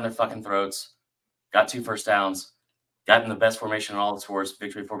 ran it down their fucking throats, got 2 first downs, got in the best formation in all the sports,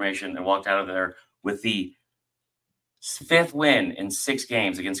 victory formation, and walked out of there with the 5th win in 6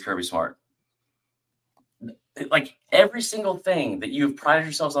 games against Kirby Smart. Like, every single thing that you've prided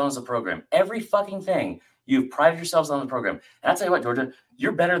yourselves on as a program, every fucking thing you've prided yourselves on the program. And I'll tell you what, Georgia,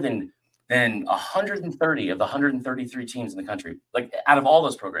 you're better than 130 of the 133 teams in the country, like, out of all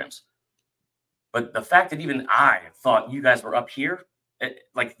those programs. But the fact that even I thought you guys were up here,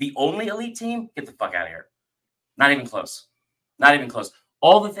 like the only elite team, get the fuck out of here. Not even close. Not even close.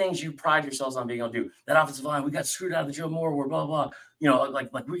 All the things you pride yourselves on being able to do. That offensive line, we got screwed out of the Joe Moore war, blah, blah.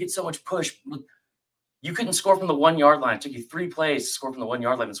 Like we get so much push. You couldn't score from the 1-yard line. It took you 3 plays to score from the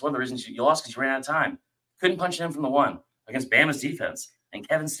 1-yard line. That's one of the reasons you lost, because you ran out of time. Couldn't punch it in from the 1 against Bama's defense and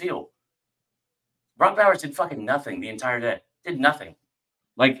Kevin Steele. Brock Bowers did fucking nothing the entire day. Did nothing.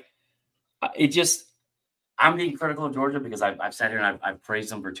 Like, it just, I'm being critical of Georgia because I've sat here and I've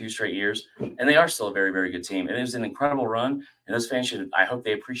praised them for 2 straight years, and they are still a very, very good team. And it was an incredible run, and those fans I hope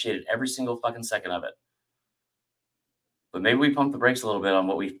they appreciated every single fucking second of it. But maybe we pump the brakes a little bit on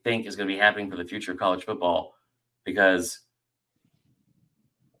what we think is going to be happening for the future of college football, because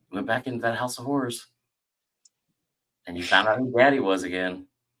we went back into that house of horrors, and you found out who daddy was again,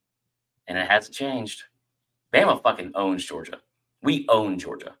 and it hasn't changed. Bama fucking owns Georgia. We own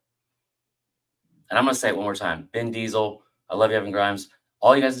Georgia. And I'm going to say it one more time. Ben Diesel, I love you, Evan Grimes.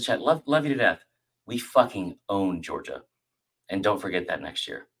 All you guys in the chat, love you to death. We fucking own Georgia. And don't forget that next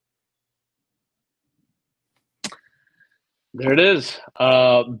year. There it is.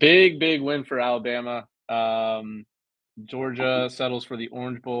 Big win for Alabama. Georgia settles for the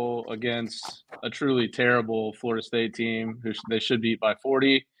Orange Bowl against a truly terrible Florida State team who they should beat by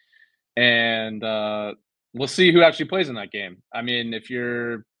 40. And we'll see who actually plays in that game. I mean, if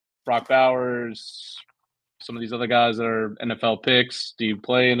you're Brock Bowers, some of these other guys that are NFL picks, do you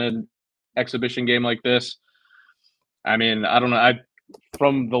play in an exhibition game like this? I mean, I don't know.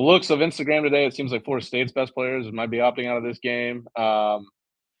 From the looks of Instagram today, it seems like Florida State's best players might be opting out of this game. Who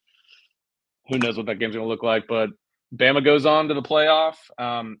knows what that game's going to look like? But Bama goes on to the playoff,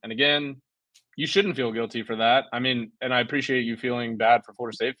 and again, you shouldn't feel guilty for that. I mean, and I appreciate you feeling bad for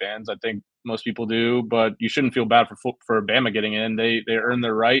Florida State fans. I think most people do, but you shouldn't feel bad for Bama getting in. They earned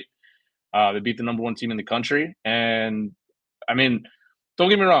their right. They beat the number one team in the country, and I mean, don't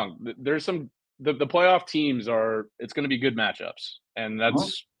get me wrong. There's some the playoff teams are. It's going to be good matchups, and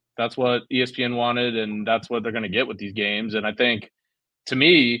that's what ESPN wanted, and that's what they're going to get with these games. And I think, to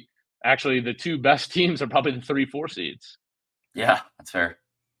me, actually, the two best teams are probably the 3-4 seeds. Yeah, that's fair.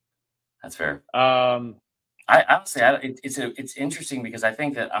 That's fair. Um, I honestly, it's interesting because I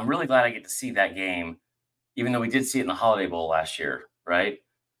think that I'm really glad I get to see that game, even though we did see it in the Holiday Bowl last year, right?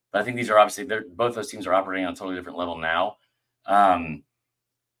 But I think these are obviously both those teams are operating on a totally different level now.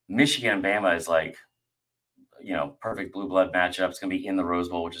 Michigan and Bama is like, perfect blue blood matchup. It's gonna be in the Rose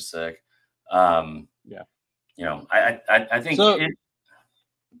Bowl, which is sick. Yeah. I think.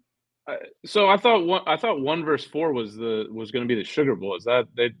 So I thought 1 versus 4 was going to be the Sugar Bowl. Is that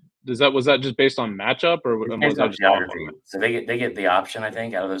was that just based on matchup or was that just geography? So they get the option, I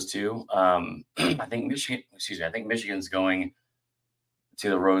think, out of those two. I think Michigan's going to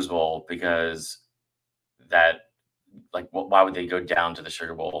the Rose Bowl because that, like, why would they go down to the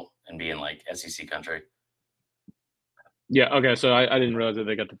Sugar Bowl and be in like SEC country? Yeah. Okay. So I didn't realize that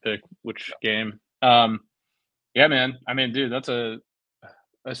they got to pick which game. Yeah, man. I mean, dude, that's a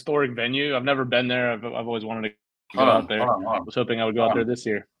historic venue. I've never been there. I've always wanted to go out there. I was hoping I would go out there this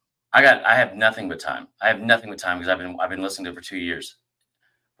year. I have nothing but time. I have nothing but time because I've been listening to it for 2 years.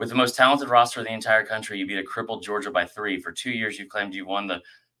 With the most talented roster in the entire country, you beat a crippled Georgia by 3. For 2 years, you claimed you won the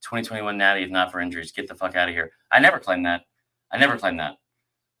 2021 Natty, if not for injuries. Get the fuck out of here. I never claimed that.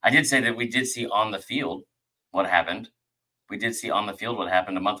 I did say that we did see on the field what happened. We did see on the field what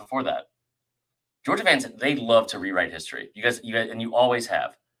happened a month before that. Georgia fans, they love to rewrite history. You guys, and you always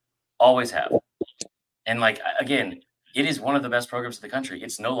have. And like, again, it is one of the best programs in the country.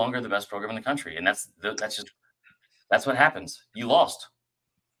 It's no longer the best program in the country, and that's what happens. You lost.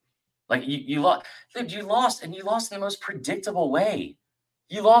 Like you lost. Dude, you lost, and you lost in the most predictable way.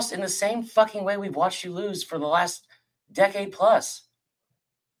 You lost in the same fucking way we've watched you lose for the last decade plus.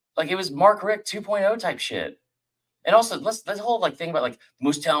 Like, it was Mark Richt 2.0 type shit. And also, let's whole like thing about like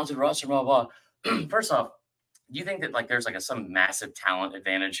most talented roster, blah blah. First off, do you think that like there's like some massive talent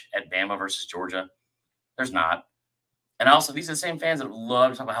advantage at Bama versus Georgia? There's not. And also, these are the same fans that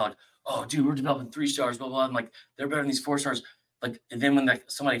love to talk about how, like, oh, dude, we're developing 3 stars, blah, blah, and, like, they're better than these 4 stars. Like, and then when, like,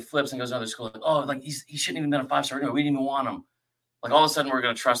 somebody flips and goes to another school, like, oh, like, he shouldn't even been a 5-star. No, we didn't even want him. Like, all of a sudden, we're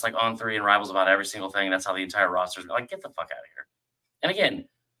going to trust, like, On3 and Rivals about every single thing. And that's how the entire roster is. Like, get the fuck out of here. And again,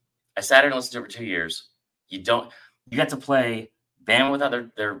 I sat here and listened to it for 2 years. You got to play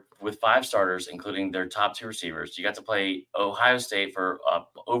Bama with 5 starters, including their top 2 receivers. You got to play Ohio State for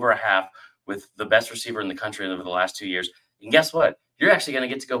over a half with the best receiver in the country over the last 2 years. And guess what? You're actually going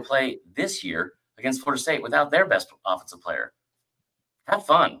to get to go play this year against Florida State without their best offensive player. Have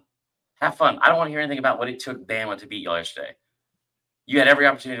fun. I don't want to hear anything about what it took Bama to beat y'all yesterday. You had every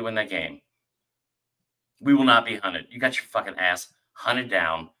opportunity to win that game. We will not be hunted. You got your fucking ass hunted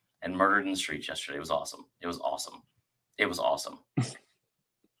down and murdered in the streets yesterday. It was awesome.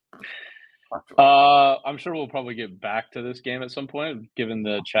 I'm sure we'll probably get back to this game at some point, given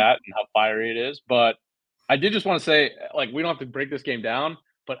the chat and how fiery it is. But I did just want to say, like, we don't have to break this game down,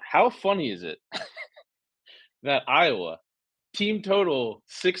 but how funny is it that Iowa team total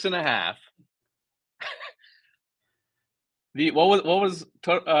 6.5? What was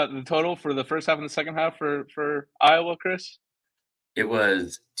the total for the first half and the second half for Iowa, Chris? It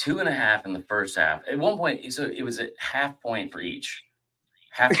was 2.5 in the first half. At one point, so it was a half point for each.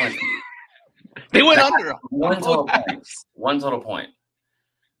 Half point. They went under one total point.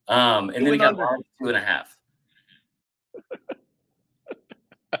 And then we got 2.5.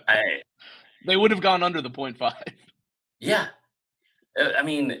 They would have gone under the 0.5. Yeah, I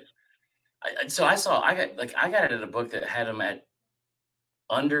mean, I got it at a book that had them at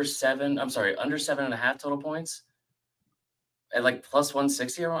under 7.5 total points. At like plus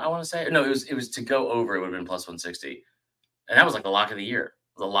 160, I want to say. No, it was to go over. It would have been plus 160, and that was like the lock of the year.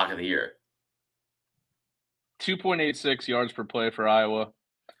 2.86 yards per play for Iowa.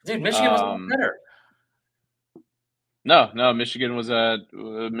 Dude, Michigan was a lot better. No, Michigan was at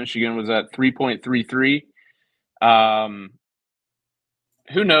 3.33.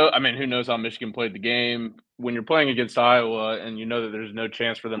 Who knows? I mean, who knows how Michigan played the game? When you're playing against Iowa and you know that there's no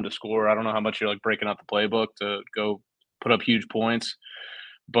chance for them to score, I don't know how much you're like breaking out the playbook to go put up huge points.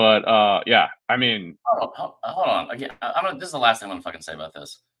 But yeah, I mean, hold on. Again, this is the last thing I'm gonna fucking say about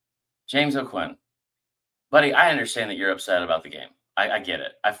this. James O'Quinn, buddy, I understand that you're upset about the game. I get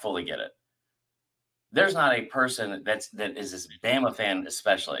it. I fully get it. There's not a person that is this Bama fan,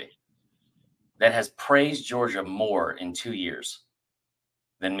 especially, that has praised Georgia more in 2 years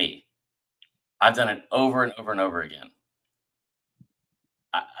than me. I've done it over and over and over again.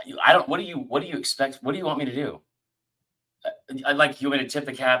 I don't. What do you expect? What do you want me to do? I like you want me to tip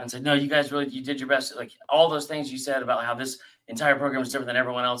the cap and say, no, you guys you did your best. Like all those things you said about how this entire program is different than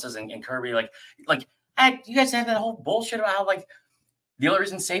everyone else's, and Kirby, you guys had that whole bullshit about how the only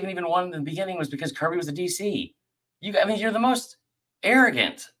reason Saban even won in the beginning was because Kirby was the DC. You're the most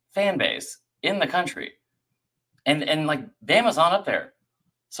arrogant fan base in the country, and Bama's on up there.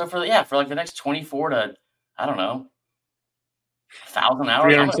 So for the next 24 to, I don't know, 1,000 hours,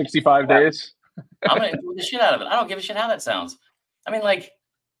 365 days. I'm gonna enjoy the shit out of it. I don't give a shit how that sounds. I mean,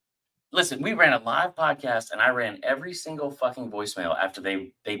 listen, we ran a live podcast, and I ran every single fucking voicemail after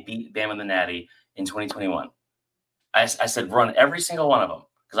they beat Bama in the Natty in 2021. I said run every single one of them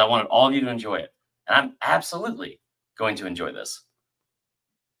because I wanted all of you to enjoy it, and I'm absolutely going to enjoy this.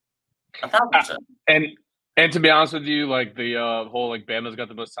 1,000%. And to be honest with you, the whole Bama's got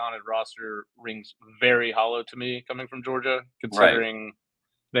the most talented roster rings very hollow to me coming from Georgia, considering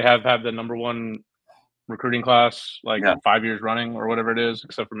they have had the number one recruiting class 5 years running or whatever it is,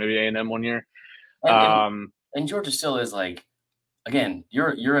 except for maybe A&M 1 year. And Georgia still is again,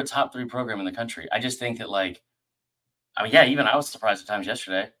 you're a top 3 program in the country. I just think that even I was surprised at times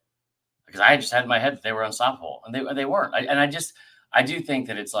yesterday because I just had in my head that they were unstoppable, and they weren't. I do think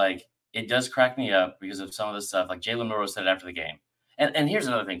that it's it does crack me up because of some of the stuff. Jalen Monroe said it after the game. And here's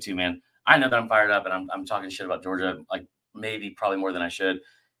another thing too, man. I know that I'm fired up and I'm talking shit about Georgia, probably more than I should.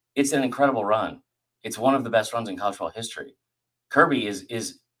 It's an incredible run. It's one of the best runs in college football history. Kirby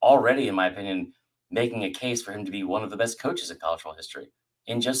is already, in my opinion, making a case for him to be one of the best coaches in college football history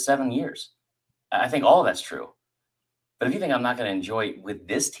in just 7 years. I think all of that's true. But if you think I'm not going to enjoy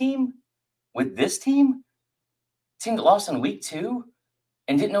this team that lost in week 2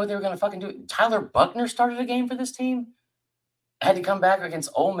 and didn't know what they were going to fucking do. Tyler Buckner started a game for this team. Had to come back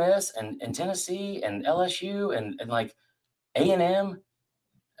against Ole Miss and Tennessee and LSU and A&M.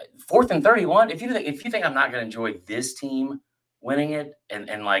 4th and 31. If you think I'm not going to enjoy this team winning it and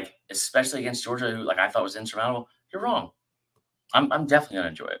especially against Georgia, who I thought was insurmountable, you're wrong. I'm definitely going to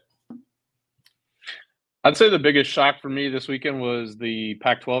enjoy it. I'd say the biggest shock for me this weekend was the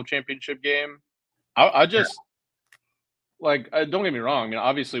Pac-12 championship game. I just don't get me wrong. I mean,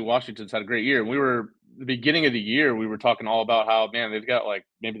 obviously Washington's had a great year. The beginning of the year, we were talking all about how, man, they've got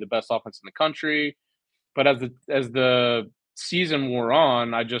maybe the best offense in the country. But as the season wore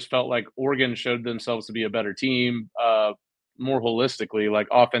on, I just felt like Oregon showed themselves to be a better team, more holistically,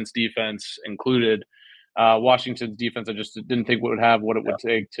 offense, defense included. Washington's defense, I just didn't think would have what it would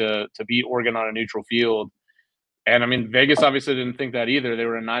take to beat Oregon on a neutral field. And I mean, Vegas obviously didn't think that either. They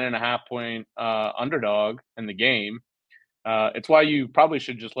were a 9.5 point underdog in the game. It's why you probably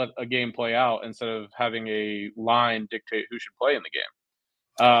should just let a game play out instead of having a line dictate who should play in the game.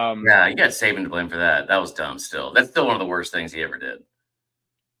 You got Saban to blame for that. That was dumb still. That's still one of the worst things he ever did.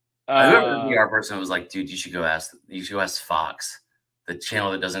 Whoever the PR person was like, dude, you should go ask Fox, the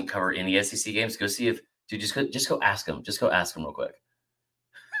channel that doesn't cover any SEC games. Go see if, dude, just go ask him. Just go ask him real quick.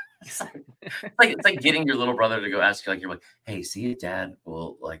 It's like getting your little brother to go ask you, you're like, hey, see if dad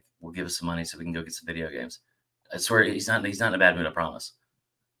will give us some money so we can go get some video games. I swear he's not in a bad mood, I promise.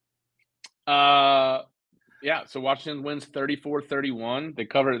 Yeah, so Washington wins 34-31. They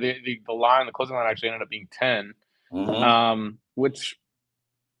cover the line. The closing line actually ended up being 10, which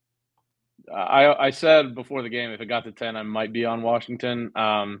I said before the game, if it got to 10, I might be on Washington.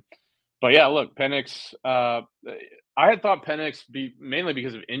 But yeah, look, Penix. I had thought Penix, mainly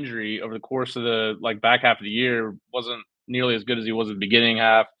because of injury over the course of the back half of the year, wasn't nearly as good as he was at the beginning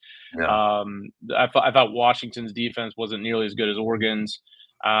half. Yeah. I thought Washington's defense wasn't nearly as good as Oregon's.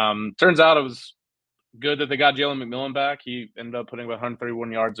 Turns out it was good that they got Jalen McMillan back. He ended up putting about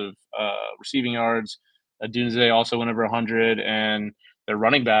 131 yards of receiving yards. Dunze also went over 100, and their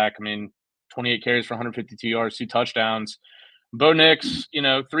running back, 28 carries for 152 yards, 2 touchdowns. Bo Nix,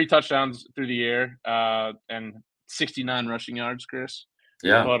 3 touchdowns through the year and 69 rushing yards, Chris.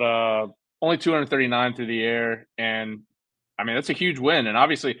 Yeah. But only 239 through the air, and I mean that's a huge win. And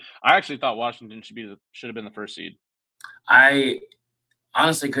obviously, I actually thought Washington should have been the first seed. I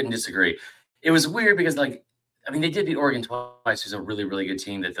honestly couldn't disagree. It was weird because, like, I mean, they did beat Oregon twice, who's a really, really good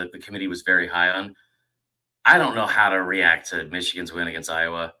team that the committee was very high on. I don't know how to react to Michigan's win against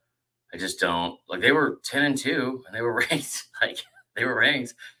Iowa. I just don't. Like, they were 10-2 and they were ranked they were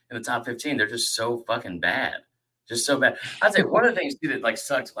ranked in the top 15. They're just so fucking bad. Just so bad. I'd say one of the things too that like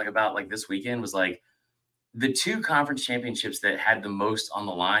sucked like about like this weekend was like the two conference championships that had the most on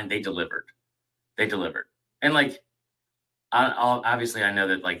the line, they delivered. They delivered. And like obviously I know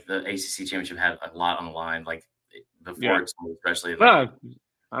that like the ACC championship had a lot on the line, like before it's especially like,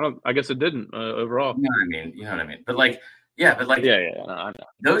 I guess it didn't overall. You know what I mean? You know what I mean? But like, yeah, but like, No, I know.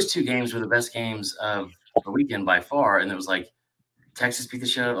 Those two games were the best games of the weekend by far. And it was like Texas beat the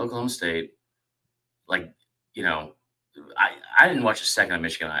shit out of Oklahoma State. Like, you know, I didn't watch a second of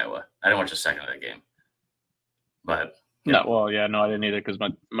Michigan, Iowa. I didn't watch a second of that game. But no, well, yeah, no, I didn't either because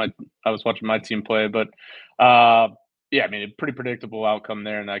I was watching my team play, but yeah, I mean, a pretty predictable outcome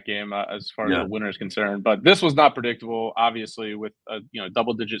there in that game as far as the winner is concerned. But this was not predictable, obviously, with a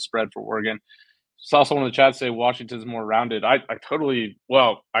double-digit spread for Oregon. Saw someone in the chat say Washington's more rounded. I totally,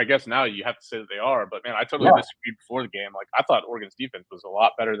 well, I guess now you have to say that they are, but man, I totally disagreed before the game. Like, I thought Oregon's defense was a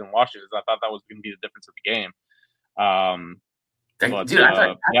lot better than Washington's. I thought that was going to be the difference of the game. I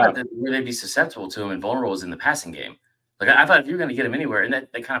thought that where they'd be susceptible to him and vulnerable was in the passing game. Like, I thought if you're going to get him anywhere, and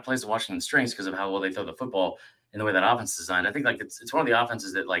that kind of plays to Washington's strengths because of how well they throw the football and the way that offense is designed. I think like it's one of the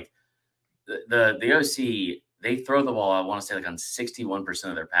offenses that like the OC, they throw the ball, I want to say like on 61%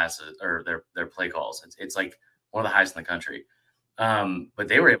 of their passes or their play calls. It's like one of the highest in the country. But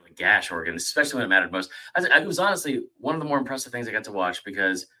they were able to gash Oregon, especially when it mattered most. It was honestly one of the more impressive things I got to watch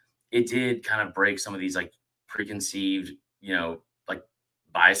because it did kind of break some of these like preconceived, like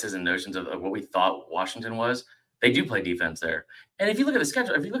biases and notions of what we thought Washington was. They do play defense there. And if you look at the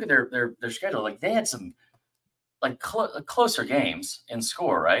schedule, if you look at their schedule, like they had some like closer games in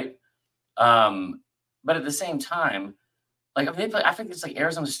score, right? But at the same time, like I think it's like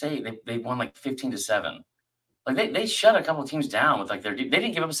Arizona State. They won like 15-7. Like they shut a couple of teams down with like they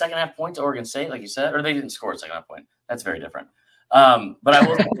didn't give up a second half point to Oregon State, like you said, or they didn't score a second half point. That's very different. But I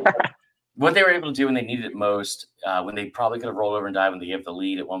will say what they were able to do when they needed it most, when they probably could have rolled over and died when they gave the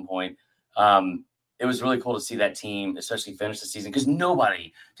lead at one point. It was really cool to see that team, especially finish the season because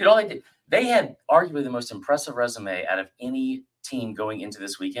nobody did all they did. They had arguably the most impressive resume out of any team going into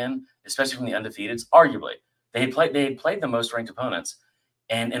this weekend, especially from the undefeateds. Arguably, they had played the most ranked opponents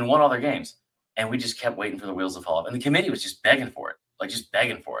and won all their games. And we just kept waiting for the wheels to fall off. And the committee was just begging for it, just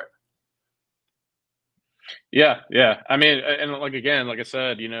begging for it. Yeah. I mean, and like again, like I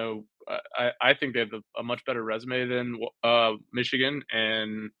said, I think they have a much better resume than Michigan,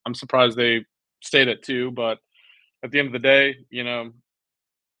 and I'm surprised they stayed at 2. But at the end of the day,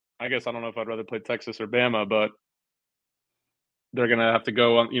 I guess I don't know if I'd rather play Texas or Bama, but they're going to have to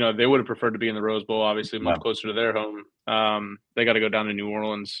go on. They would have preferred to be in the Rose Bowl, obviously, much closer to their home. They got to go down to New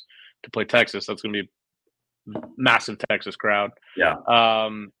Orleans to play Texas. That's going to be a massive Texas crowd. Yeah.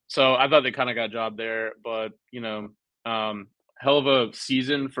 So I thought they kind of got a job there, but hell of a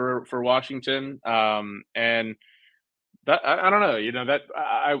season for Washington. And that I don't know. That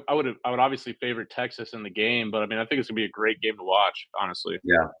I would obviously favor Texas in the game, but I mean I think it's gonna be a great game to watch. Honestly.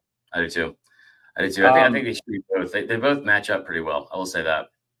 Yeah, I do too. I think they should be both. They both match up pretty well. I will say that.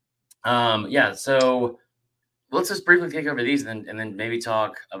 Yeah. So let's just briefly take over these and then maybe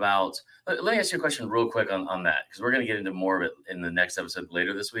talk about. Let me ask you a question real quick on that because we're going to get into more of it in the next episode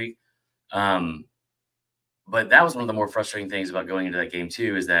later this week. But that was one of the more frustrating things about going into that game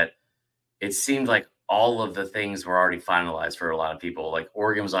too, is that it seemed like all of the things were already finalized for a lot of people. Like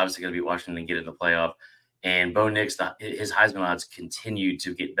Oregon was obviously going to beat Washington and get in the playoff, and Bo Nix, his Heisman odds continued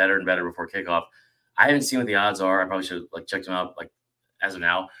to get better and better before kickoff. I haven't seen what the odds are. I probably should have checked them out as of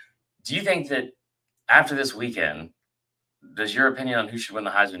now. Do you think that after this weekend, does your opinion on who should win the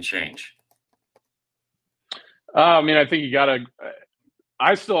Heisman change? I mean, I think you got to.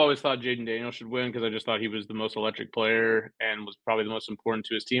 I still always thought Jaden Daniels should win because I just thought he was the most electric player and was probably the most important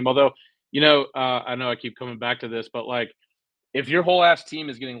to his team. Although, I know I keep coming back to this, but like, if your whole ass team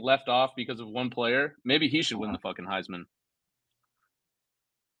is getting left off because of one player, maybe he should win the fucking Heisman.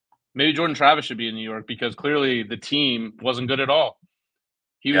 Maybe Jordan Travis should be in New York because clearly the team wasn't good at all.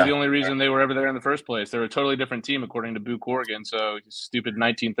 He was the only reason they were ever there in the first place. They're a totally different team according to Boo Corrigan. So stupid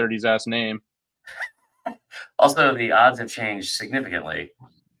 1930s ass name. Also, the odds have changed significantly.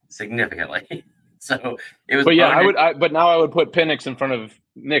 So it was. But yeah, Bo I Nix. would. But now I would put Penix in front of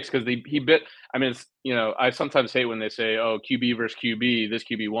Nix because he bit. I mean, it's, I sometimes hate when they say, "Oh, QB versus QB, this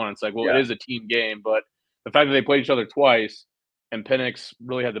QB won." It's like, well, it Yeah. is a team game, but the fact that they played each other twice and Penix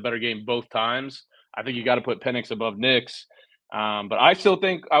really had the better game both times, I think you got to put Penix above Nix. But I still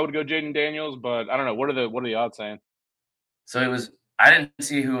think I would go Jaden Daniels, but I don't know. What are the odds saying? So it was. I didn't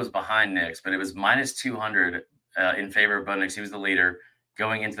see who was behind Nix, but it was minus 200 in favor of Bo Nix. He was the leader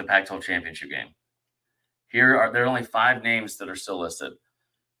going into the Pac-12 championship game. There are only 5 names that are still listed.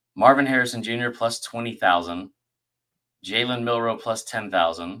 Marvin Harrison Jr. plus 20,000, Jalen Milroe plus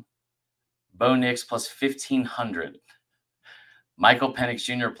 10,000, Bo Nix plus 1,500, Michael Penix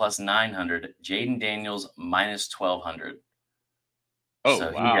Jr. plus 900, Jaden Daniels minus 1,200. Oh So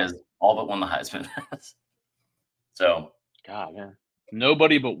he wow, has all but won the Heisman. So God, man,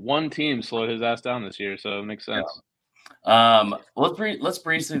 nobody but one team slowed his ass down this year, so it makes yeah. sense. Let's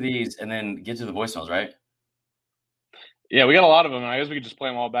breeze through these and then get to the voicemails, right? Yeah, we got a lot of them. I guess we could just play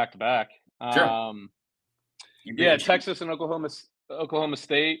them all back to back. Sure. Yeah, Texas and Oklahoma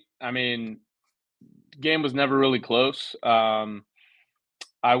State. I mean, game was never really close.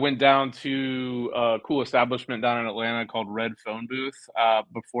 I went down to a cool establishment down in Atlanta called Red Phone Booth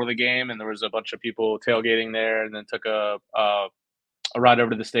before the game, and there was a bunch of people tailgating there, and then took a ride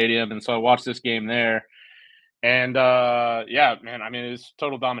over to the stadium, and so I watched this game there. And yeah, man, I mean, it was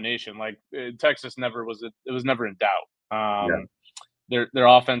total domination. Like Texas it was never in doubt. Yeah. Their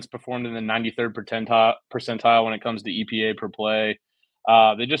offense performed in the 93rd percentile when it comes to EPA per play.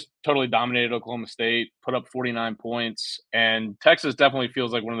 They just totally dominated Oklahoma State, put up 49 points, and Texas definitely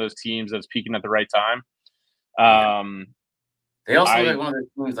feels like one of those teams that's peaking at the right time. They also look I like one of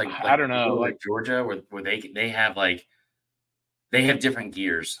those teams I don't know, like Georgia, where they have they have different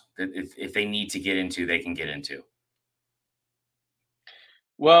gears that if they need to get into, they can get into.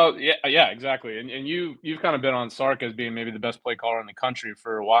 well, yeah, exactly. And you've kind of been on Sark as being maybe the best play caller in the country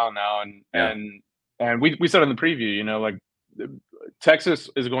for a while now, Yeah. and we said in the preview, like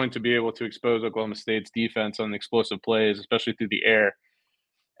Texas is going to be able to expose Oklahoma State's defense on explosive plays, especially through the air,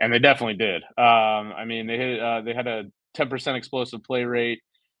 and they definitely did. I mean, they had a 10% explosive play rate,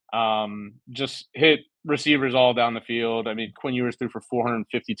 just hit receivers all down the field. I mean, Quinn Ewers threw for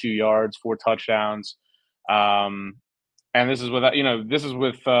 452 yards, 4 touchdowns. And this is with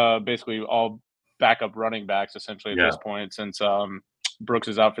basically all backup running backs essentially at Yeah. this point since Brooks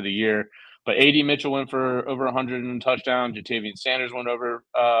is out for the year. But A.D. Mitchell went for over 100 in a touchdown. Jatavian Sanders went over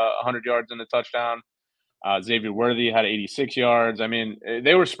 100 yards in a touchdown. Xavier Worthy had 86 yards. I mean,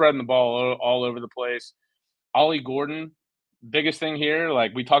 they were spreading the ball all over the place. Ollie Gordon, biggest thing here,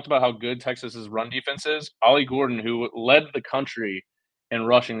 like we talked about how good Texas's run defense is. Ollie Gordon, who led the country in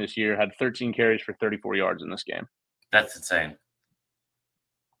rushing this year, had 13 carries for 34 yards in this game. That's insane.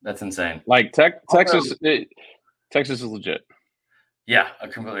 That's insane. Like Texas is legit. Yeah, I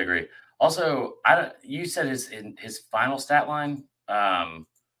completely agree. Also, you said his final stat line.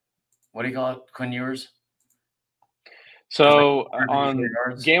 What do you call it? Quinn Ewers. So Like on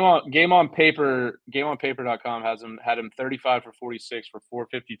gameonpaper.com had him 35 for 46 for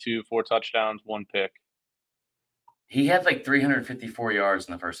 452, 4 touchdowns, 1 pick. He had like 354 yards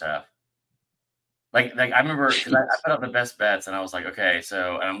in the first half. Like I remember because I put out the best bets and I was like, okay,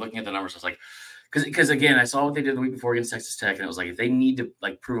 so and I'm looking at the numbers. I was like, because again, I saw what they did the week before against Texas Tech, and it was like if they need to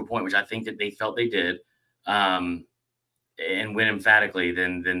like prove a point, which I think that they felt they did, and win emphatically,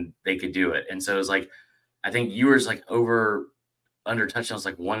 then they could do it. And so it was like, I think Ewers like under touchdowns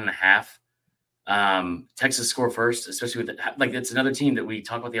like 1.5. Texas score first, especially with like it's another team that we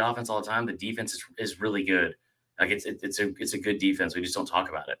talk about the offense all the time. The defense is really good. Like it's a good defense. We just don't talk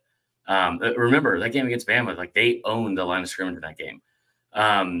about it. Remember that game against Bama, like they owned the line of scrimmage in that game.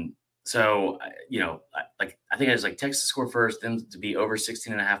 So, I think I was like Texas score first, them to be over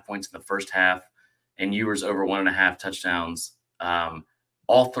 16.5 points in the first half, and Ewers over 1.5 touchdowns.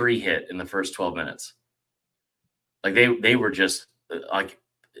 All 3 hit in the first 12 minutes. Like they were just like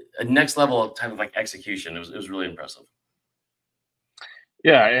a next level type of like execution. It was really impressive.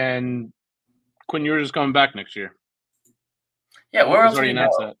 Yeah, and Quinn Ewers is coming back next year. Yeah, where else? Already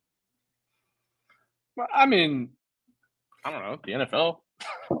announced that. Well, I mean, I don't know, the NFL.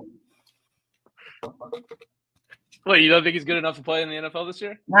 Wait, you don't think he's good enough to play in the NFL this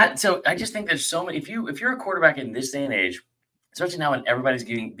year? So I just think there's so many. If you're a quarterback in this day and age, especially now when everybody's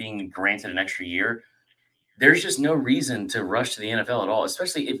being granted an extra year, there's just no reason to rush to the NFL at all.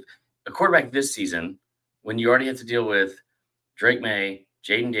 Especially if a quarterback this season, when you already have to deal with Drake May,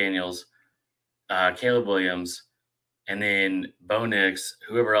 Jaden Daniels, Caleb Williams, and then Bo Nix,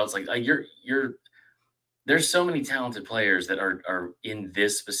 whoever else. Like you're there's so many talented players that are in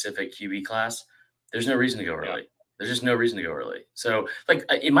this specific QB class There's no reason to go Yeah. early. There's just no reason to go early. So, like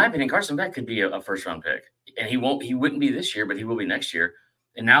in my opinion, Carson Beck could be a first round pick, and he wouldn't be this year, but he will be next year.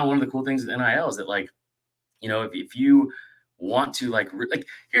 And now one of the cool things with NIL is that if you want to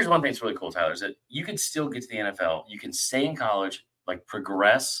here's one thing that's really cool, Tyler, is that you can still get to the NFL. You can stay in college, like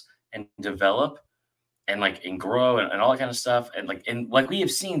progress and develop and grow and all that kind of stuff. And we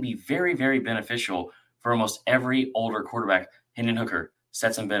have seen be very, very beneficial for almost every older quarterback, Hendon Hooker,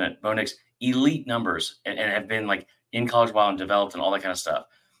 Stetson Bennett, Bo Nix, elite numbers and have been in college while and developed and all that kind of stuff.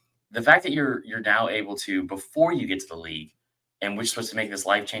 The fact that you're now able to, before you get to the league, and we're supposed to make this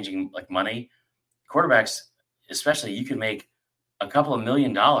life-changing money, quarterbacks, especially, you can make a couple of $1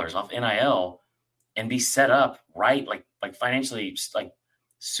 million off NIL and be set up right, financially,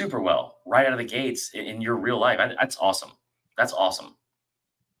 super well right out of the gates in your real life. That's awesome. That's awesome.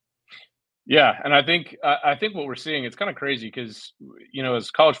 Yeah, and I think what we're seeing, it's kind of crazy because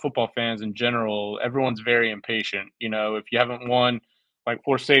as college football fans in general, everyone's very impatient. If you haven't won, like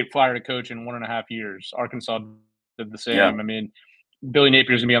Florida State fired a coach in 1.5 years, Arkansas did the Yeah. same. I mean, Billy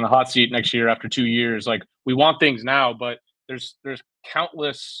Napier's gonna be on the hot seat next year after 2 years. Like, we want things now, but there's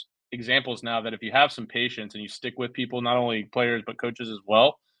countless examples now that if you have some patience and you stick with people, not only players but coaches as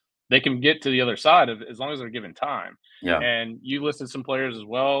well, they can get to the other side of as long as they're given time. Yeah. And you listed some players as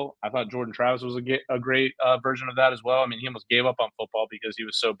well. I thought Jordan Travis was a great version of that as well. I mean, he almost gave up on football because he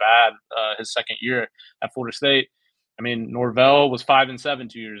was so bad his second year at Florida State. I mean, Norvell was 5-7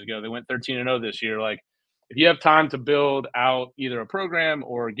 2 years ago. They went 13-0 this year. Like, if you have time to build out either a program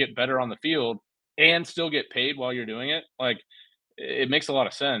or get better on the field and still get paid while you're doing it, like, it makes a lot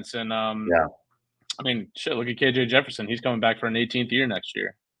of sense. And Yeah. I mean, shit, look at KJ Jefferson. He's coming back for an 18th year next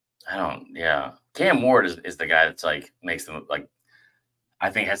year. Yeah. Cam Ward is the guy that's makes them I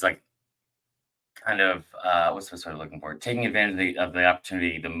think has kind of what's the word I'm looking for? Taking advantage of the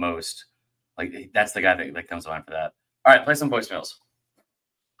opportunity the most. That's the guy that comes to mind for that. All right, play some voicemails.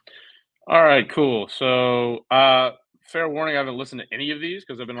 All right, cool. So, fair warning, I haven't listened to any of these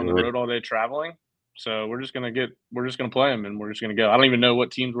because I've been on the road all day traveling. So we're just gonna play them and we're just gonna go. I don't even know what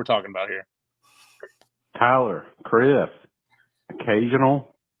teams we're talking about here. Tyler, Chris,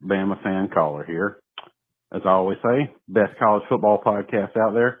 occasional Bama fan caller here. As I always say, best college football podcast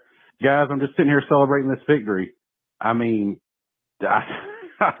out there. Guys, I'm just sitting here celebrating this victory. I mean, I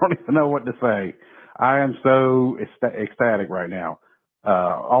don't even know what to say. I am so ecstatic right now.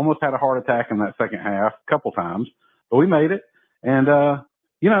 Almost had a heart attack in that second half a couple times, but we made it. And,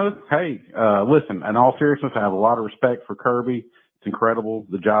 hey, listen, in all seriousness, I have a lot of respect for Kirby. It's incredible,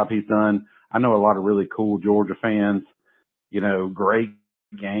 the job he's done. I know a lot of really cool Georgia fans, great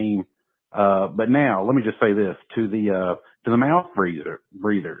game. But now let me just say this to the mouth breathers,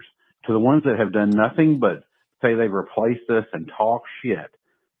 to the ones that have done nothing but say they've replaced us and talk shit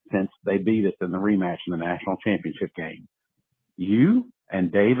since they beat us in the rematch in the national championship game. You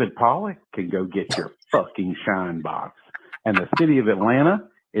and David Pollock can go get your fucking shine box. And the city of Atlanta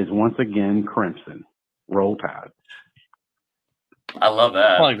is once again crimson. Roll Tide. I love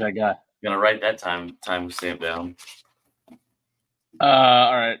that. I like that guy. Gonna write that time stamp down.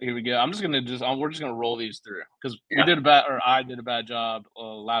 All right, here we go. We're just gonna roll these through because I did a bad job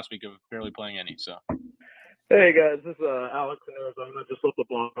last week of barely playing any. So, hey guys, this is Alex in Arizona. Just left the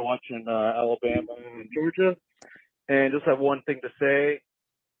block watching Alabama and Georgia, and just have one thing to say: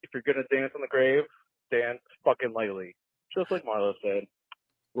 if you're gonna dance on the grave, dance fucking lightly, just like Marlo said.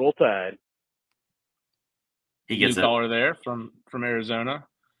 Roll Tide. He gets new caller there from Arizona.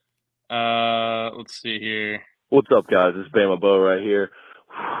 Let's see here. What's up, guys? It's Bama Bo right here.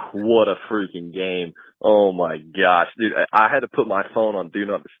 What a freaking game. Oh, my gosh. Dude, I had to put my phone on Do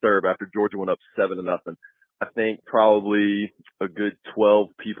Not Disturb after Georgia went up 7-0. I think probably a good 12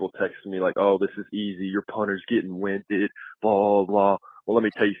 people texted me like, oh, this is easy. Your punter's getting winded, blah, blah. Well, let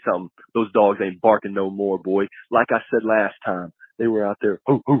me tell you something. Those dogs ain't barking no more, boy. Like I said last time, they were out there,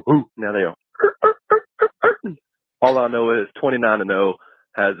 hoo, hoo, hoo. Now they are. All I know is 29-0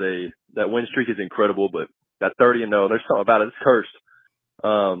 that win streak is incredible, but that 30-0, there's something about it. It's cursed.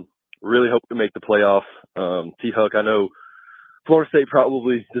 Really hope to make the playoff. T-Huck, I know Florida State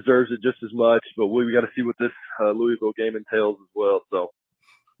probably deserves it just as much, but we got to see what this Louisville game entails as well. So,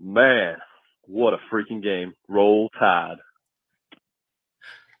 man, what a freaking game. Roll Tide.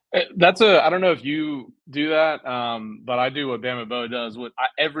 I don't know if you do that, but I do what Bama Bo does.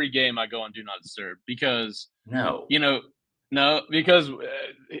 Every game I go on Do Not Disturb because because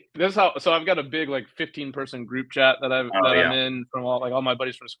this how. So I've got a big 15-person group chat that I'm in from all my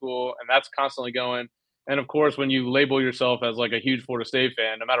buddies from school, and that's constantly going. And of course, when you label yourself as a huge Florida State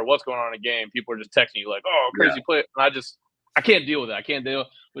fan, no matter what's going on in a game, people are just texting you "Oh, crazy play!" And I can't deal with it. I can't deal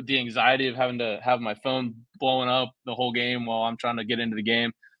with the anxiety of having to have my phone blowing up the whole game while I'm trying to get into the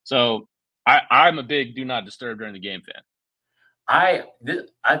game. So I'm a big do not disturb during the game fan. I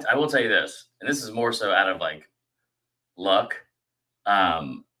will tell you this, and this is more so out of like luck.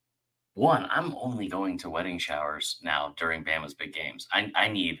 One, I'm only going to wedding showers now during Bama's big games. I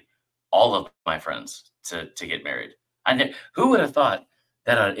need all of my friends to get married. Who would have thought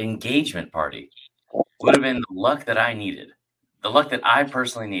that an engagement party would have been the luck that I needed, the luck that I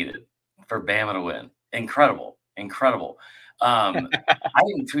personally needed for Bama to win? Incredible. I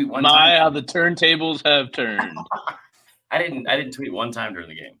didn't tweet one time. How the turntables have turned. I didn't tweet one time during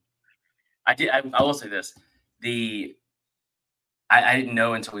the game. I did. I will say this: I didn't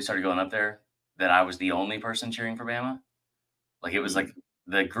know until we started going up there that I was the only person cheering for Bama. Like it was like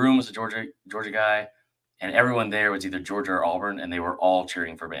the groom was a Georgia guy, and everyone there was either Georgia or Auburn, and they were all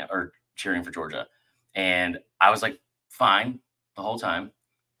cheering for Bama or cheering for Georgia. And I was like, fine the whole time,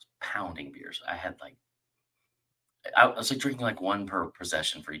 pounding beers. I was like drinking like one per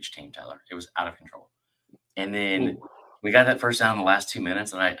possession for each team, Tyler. It was out of control. And then we got that first down in the last 2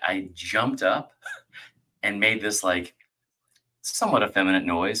 minutes, and I jumped up and made this like somewhat effeminate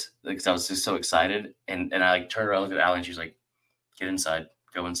noise because I was just so excited. And I like turned around, looked at Allie, and she's like, "Get inside,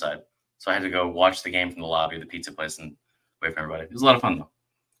 go inside." So I had to go watch the game from the lobby of the pizza place and wait for everybody. It was a lot of fun though.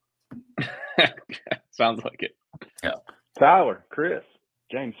 Sounds like it. Yeah. Tyler, Chris,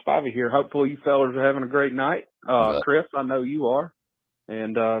 James Spivey here. Hopefully you fellas are having a great night. Chris, I know you are.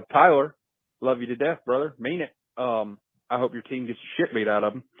 And Tyler, love you to death, brother. Mean it. I hope your team gets shit beat out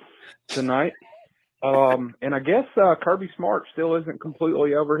of them tonight. And I guess Kirby Smart still isn't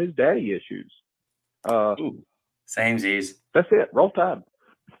completely over his daddy issues. Same Z's. That's it. Roll Tide.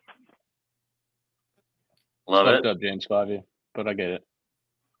 Love Fucked it. up, James Spivey, but I get it.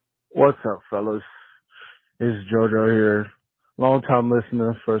 What's up, fellas? It's JoJo here. Long time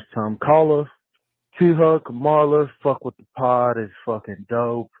listener, first time caller. T-Huck, Marla, fuck with the pod is fucking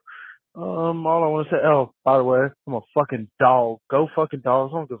dope. All I want to say, by the way, I'm a fucking dog. Go fucking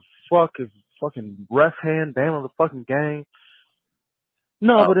dogs. I don't give a fuck if fucking ref hand, Bama the fucking game.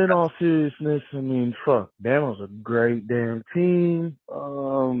 No, but in all seriousness, I mean, fuck, Bama's a great damn team.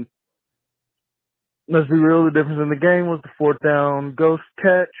 Let's be real, the difference in the game was the fourth down ghost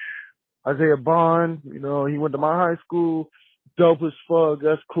catch. Isaiah Bond, he went to my high school. Dope as fuck.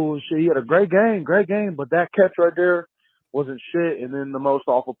 That's cool as shit. He had a great game, but that catch right there wasn't shit. And then the most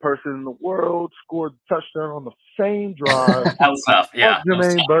awful person in the world scored a touchdown on the same drive. That was tough. Yeah.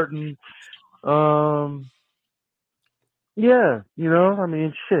 Jermaine Burton. Yeah, I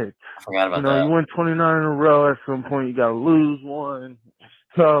mean, shit. I forgot about that. You win 29 in a row. At some point, you got to lose one. It's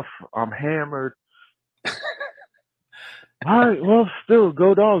tough. I'm hammered. All right, well, still,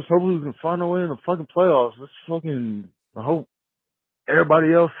 go Dogs. Hopefully we can find a way in the fucking playoffs. I hope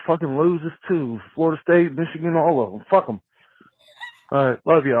everybody else fucking loses too. Florida State, Michigan, all of them. Fuck them. All right,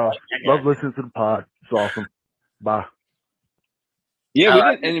 love y'all. Love listening to the pod. It's awesome. Bye.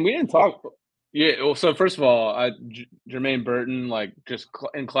 Yeah, we didn't talk. Yeah, well, so first of all, Jermaine Burton, like just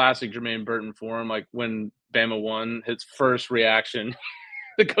in classic Jermaine Burton form, like when Bama won, his first reaction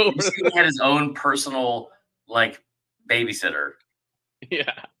to go over. He had his own personal like babysitter.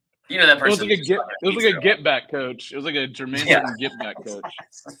 Yeah. That person. It was like a get back coach. It was like a Jermaine Burton get back coach.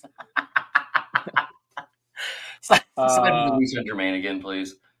 Somebody lose Jermaine again,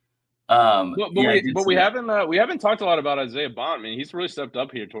 please. We haven't talked a lot about Isaiah Bond. I mean, he's really stepped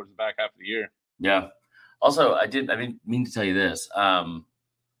up here towards the back half of the year. Yeah. Also, I didn't mean to tell you this.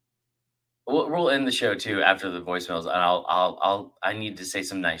 We'll end the show too after the voicemails, and I need to say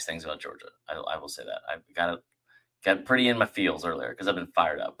some nice things about Georgia. I will say that I got pretty in my feels earlier because I've been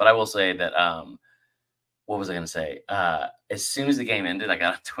fired up. But I will say that what was I going to say? As soon as the game ended, I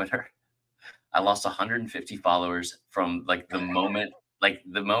got on Twitter. I lost 150 followers from the moment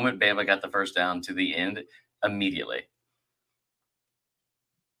Bama got the first down to the end immediately.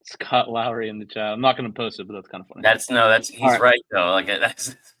 Scott Lowry in the chat. I'm not going to post it, but that's kind of funny. He's right though. That's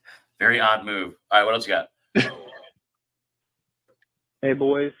a very odd move. All right, what else you got? Hey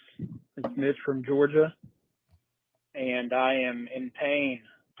boys, it's Mitch from Georgia, and I am in pain.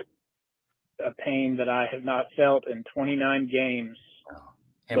 A pain that I have not felt in 29 games.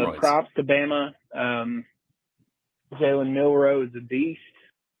 But props to Bama. Jalen Milroe is a beast.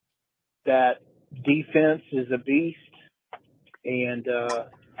 That defense is a beast. And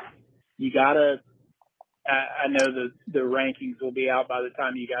you got to – I know the rankings will be out by the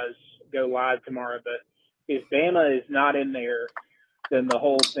time you guys go live tomorrow, but if Bama is not in there, then the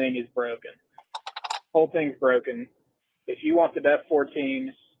whole thing is broken. Whole thing's broken. If you want the best four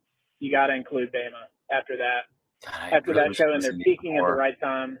teams, you got to include Bama after that. after that show, and they're peaking at the right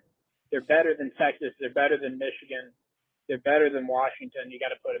time. They're better than Texas. They're better than Michigan. They're better than Washington. You got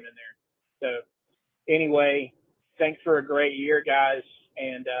to put them in there. So anyway, thanks for a great year, guys,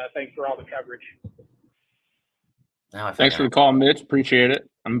 and thanks for all the coverage. Thanks for the call, Mitch. Appreciate it.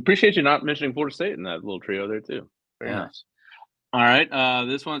 I appreciate you not mentioning Florida State in that little trio there too. Very nice. All right,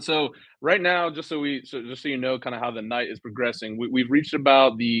 this one. So right now, just so you know, kind of how the night is progressing, we've reached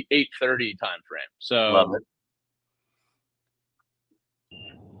about the 8:30 time frame. So love it.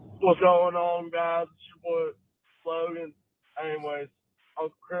 What's going on, guys? It's your boy Logan. Anyways,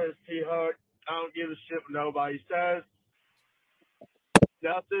 Uncle Chris T. Huck. I don't give a shit what nobody says.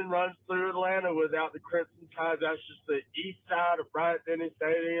 Nothing runs through Atlanta without the Crimson Tide. That's just the east side of Bryant-Denny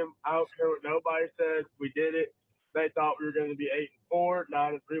Stadium. I don't care what nobody says. We did it. They thought we were going to be 8-4,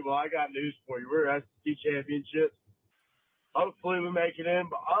 9-3. Well, I got news for you. We're SEC championships. Hopefully we make it in,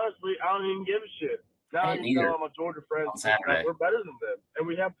 but honestly, I don't even give a shit. Now I can tell all my Georgia friends that we're better than them, and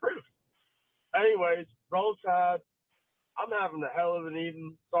we have proof. Anyways, roll tide. I'm having a hell of an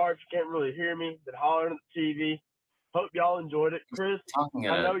evening. Sorry if you can't really hear me. Been hollering at the TV. Hope y'all enjoyed it. Chris,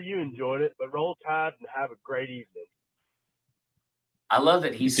 I know you enjoyed it, but roll tide and have a great evening. I love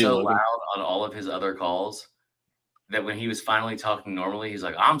that he's so loud on all of his other calls that when he was finally talking normally, he's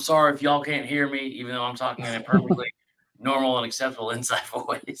like, I'm sorry if y'all can't hear me, even though I'm talking in a perfectly normal and acceptable inside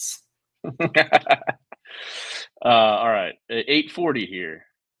voice. All right, 8:40 here.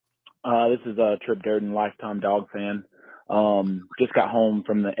 This is Trip Durden, lifetime dog fan. Just got home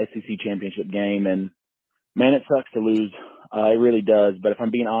from the SEC championship game, and man, it sucks to lose. It really does. But if I'm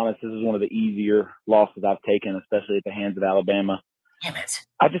being honest, this is one of the easier losses I've taken, especially at the hands of Alabama. Damn it.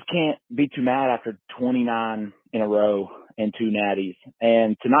 I just can't be too mad after 29 in a row and 2 natties.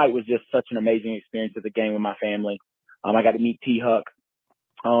 And tonight was just such an amazing experience at the game with my family. I got to meet T-Huck.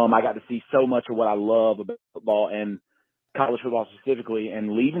 I got to see so much of what I love about football and college football specifically.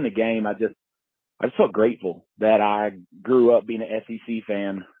 And leaving the game, I just felt grateful that I grew up being an SEC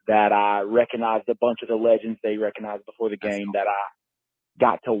fan, that I recognized a bunch of the legends they recognized before the game, that I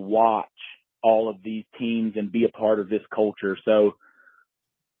got to watch all of these teams and be a part of this culture. So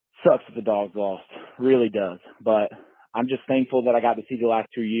sucks that the Dogs lost, really does. But I'm just thankful that I got to see the last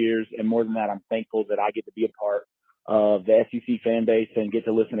 2 years. And more than that, I'm thankful that I get to be a part of the SEC fan base and get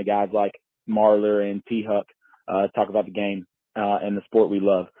to listen to guys like Marler and T-Huck talk about the game and the sport we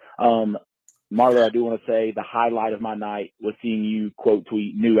love. Marler, I do want to say the highlight of my night was seeing you quote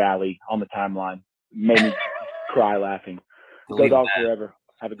tweet New Alley on the timeline. Made me cry laughing. Go Dogs forever.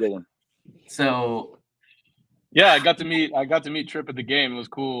 Have a good one. So, yeah, I got to meet Trip at the game. It was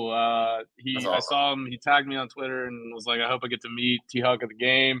cool. Awesome. I saw him. He tagged me on Twitter and was like, "I hope I get to meet T-Huck at the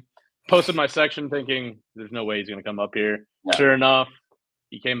game." Posted my section thinking, "There's no way he's going to come up here." Yeah. Sure enough,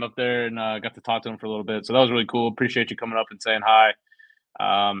 he came up there and got to talk to him for a little bit. So that was really cool. Appreciate you coming up and saying hi.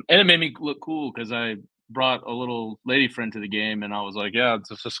 And it made me look cool because I brought a little lady friend to the game, and I was like, "Yeah, it's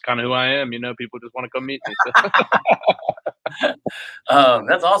just kind of who I am." You know, people just want to come meet me.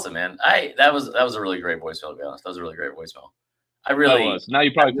 That's awesome, man. That was a really great voicemail. To be honest, that was a really great voicemail. Now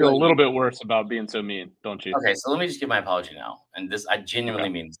you probably feel a little bit worse about being so mean, don't you? Okay, so let me just give my apology now, and this I genuinely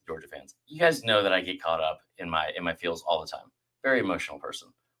mean this, Georgia fans. You guys know that I get caught up in my feels all the time. Very emotional person.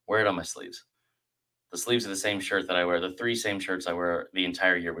 Wear it on my sleeves. The sleeves of the same shirt that I wear, the 3 same shirts I wear the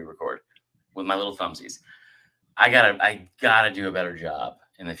entire year we record with my little thumbsies. I gotta do a better job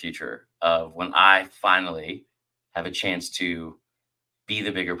in the future of when I finally have a chance to be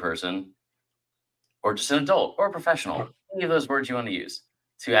the bigger person or just an adult or a professional, any of those words you want to use,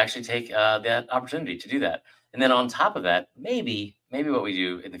 to actually take that opportunity to do that. And then on top of that, maybe what we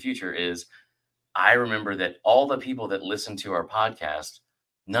do in the future is I remember that all the people that listen to our podcast,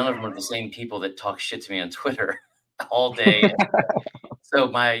 none of them are the same people that talk shit to me on Twitter all day. So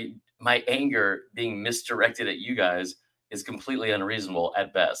my anger being misdirected at you guys is completely unreasonable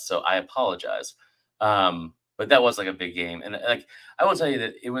at best. So I apologize. But that was like a big game. And like, I will tell you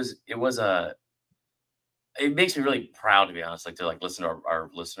that it makes me really proud, to be honest, like to like listen to our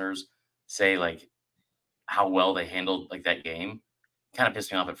listeners say like how well they handled like that game. Kind of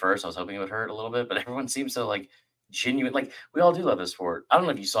pissed me off at first. I was hoping it would hurt a little bit, but everyone seems so like genuine. Like we all do love this sport. I don't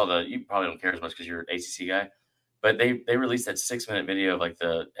know if you saw you probably don't care as much because you're an ACC guy, but they released that 6-minute video of like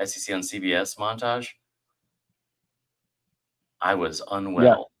the SEC on CBS montage. I was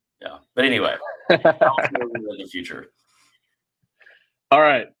unwell. Yeah. But anyway, in the future. All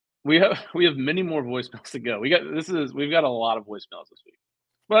right. We have many more voicemails to go. We've got a lot of voicemails this week.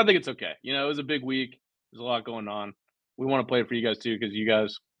 But I think it's okay. You know, it was a big week. There's a lot going on. We want to play it for you guys too because you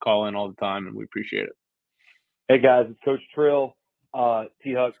guys call in all the time and we appreciate it. Hey guys, it's Coach Trill.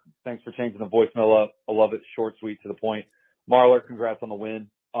 T-Huck, thanks for changing the voicemail up. I love it. Short, sweet, to the point. Marler, congrats on the win.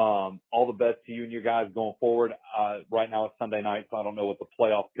 All the best to you and your guys going forward. Right now it's Sunday night, so I don't know what the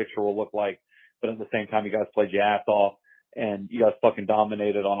playoff picture will look like. But at the same time, you guys played your ass off, and you guys fucking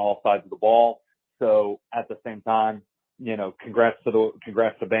dominated on all sides of the ball. So at the same time, congrats to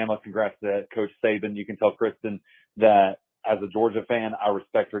Bama, congrats to Coach Saban. You can tell Kristen that as a Georgia fan, I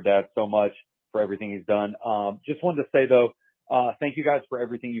respect her dad so much for everything he's done. Just wanted to say though, thank you guys for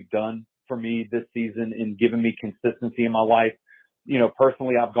everything you've done for me this season and giving me consistency in my life.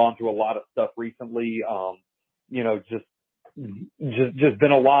 Personally, I've gone through a lot of stuff recently. Just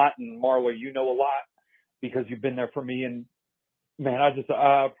been a lot. And Marla, a lot because you've been there for me. And man,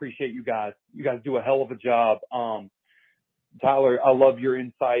 I appreciate you guys. You guys do a hell of a job. Tyler, I love your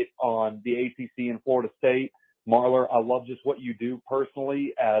insight on the ACC and Florida State. Marler, I love just what you do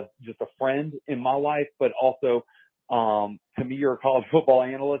personally as just a friend in my life, but also to me, you're a college football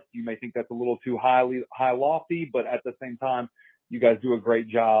analyst. You may think that's a little too high lofty, but at the same time, you guys do a great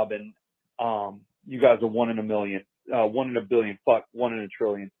job, and you guys are 1 in a million, 1 in a billion, 1 in a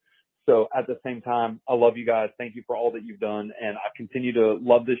trillion. So at the same time, I love you guys. Thank you for all that you've done, and I continue to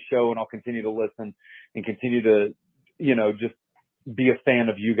love this show, and I'll continue to listen and continue to, just be a fan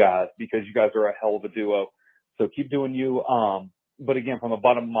of you guys because you guys are a hell of a duo. So keep doing you. But again, from the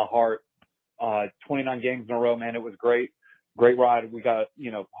bottom of my heart, 29 games in a row, man, it was great. Great ride. We got,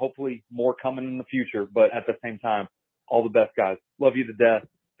 hopefully more coming in the future, but at the same time, all the best, guys. Love you to death.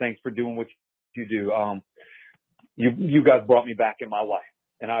 Thanks for doing what you do. You guys brought me back in my life,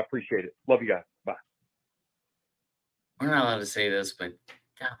 and I appreciate it. Love you guys. Bye. We're not allowed to say this, but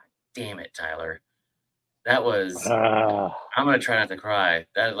God damn it, Tyler. That was I'm gonna try not to cry.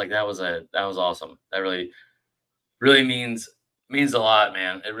 That was awesome. That really means a lot,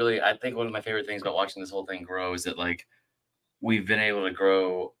 man. I think one of my favorite things about watching this whole thing grow is that we've been able to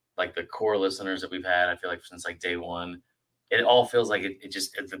grow the core listeners that we've had. I feel like since day one, it all feels like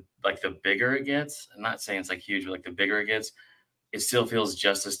the bigger it gets. I'm not saying it's huge, but the bigger it gets, it still feels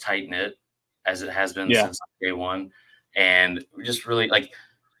just as tight knit as it has been since day one. And we're just really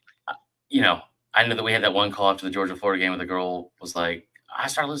I know that we had that one call after the Georgia-Florida game where the girl was like, I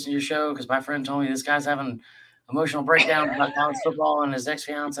started listening to your show because my friend told me this guy's having emotional breakdown about college football and his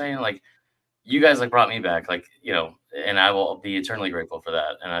ex-fiance. And you guys brought me back, and I will be eternally grateful for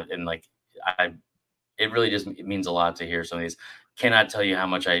that. It really just means a lot to hear some of these. Cannot tell you how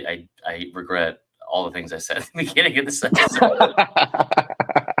much I regret all the things I said at the beginning of this episode.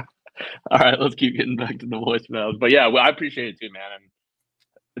 All right, let's keep getting back to the voicemails. But yeah, I appreciate it too, man. And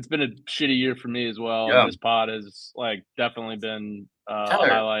it's been a shitty year for me as well. Yeah. And this pod has definitely been a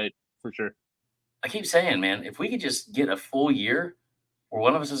highlight for sure. I keep saying, man, if we could just get a full year where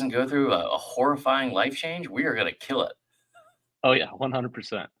one of us doesn't go through a horrifying life change, we are going to kill it. Oh yeah,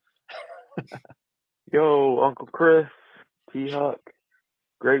 100%. Yo, Uncle Chris, T-Huck,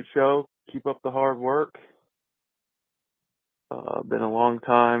 great show. Keep up the hard work. Been a long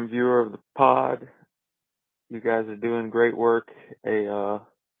time viewer of the pod. You guys are doing great work. A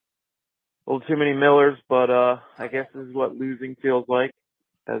little too many Millers, but I guess this is what losing feels like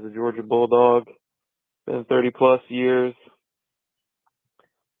as a Georgia Bulldog. Been 30 plus years.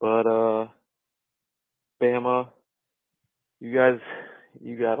 But Bama, you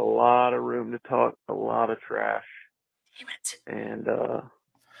got a lot of room to talk, a lot of trash. Damn it. And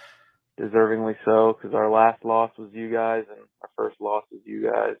deservingly so, because our last loss was you guys and our first loss was you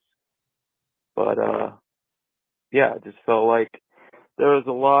guys. But yeah, it just felt like there was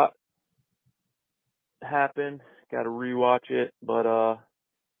a lot happened. Got to rewatch it, but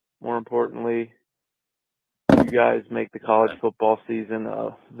more importantly, you guys make the college football season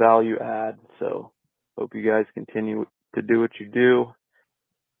a value add. So hope you guys continue to do what you do,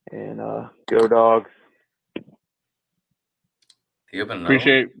 and go Dogs.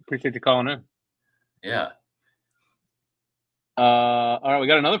 Appreciate you calling in. Yeah. All right, we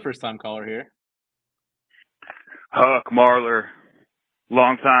got another first-time caller here. Huck Marler,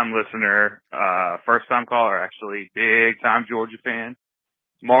 long-time listener, first-time caller, actually, big-time Georgia fan.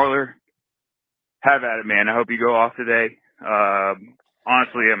 Marler, have at it, man. I hope you go off today.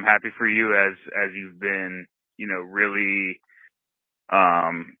 Honestly, I'm happy for you as you've been, really,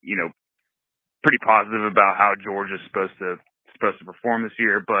 pretty positive about how Georgia's supposed to perform this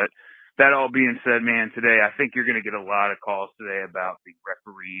year. But that all being said, man, today I think you're going to get a lot of calls today about the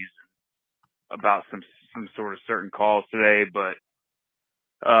referees, about some sort of certain calls today. But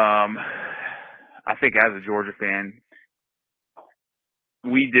I think as a Georgia fan,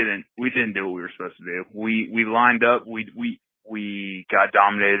 we didn't do what we were supposed to do. We lined up. We got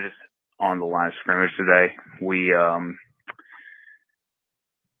dominated on the line of scrimmage today. We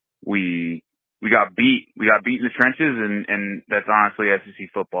we got beat. We got beat in the trenches, and that's honestly SEC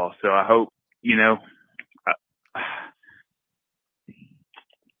football. So I hope,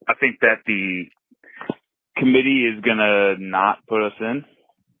 I think that the committee is gonna not put us in,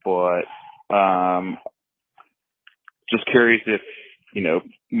 but just curious if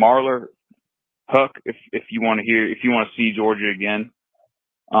Marler, Huck, if you want to see Georgia again.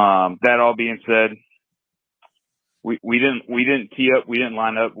 That all being said, we didn't tee up, we didn't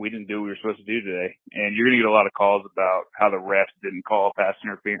line up, we didn't do what we were supposed to do today, and you're gonna get a lot of calls about how the refs didn't call pass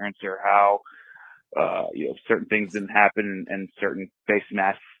interference or how certain things didn't happen and certain face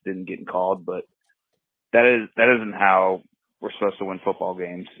masks didn't get called, but that isn't how we're supposed to win football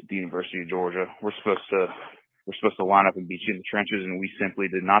games at the University of Georgia. We're supposed to line up and beat you in the trenches, and we simply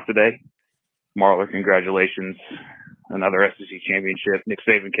did not today. Marler, congratulations. Another SEC championship. Nick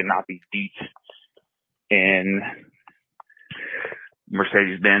Saban cannot be beat in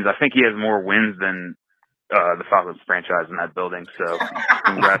Mercedes-Benz. I think he has more wins than the Falcons franchise in that building. So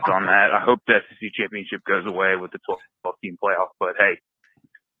congrats on that. I hope the SEC championship goes away with the 12-team playoff. But hey,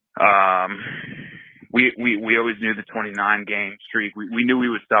 we always knew the 29-game streak. We knew we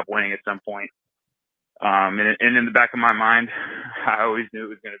would stop winning at some point. And in the back of my mind, I always knew it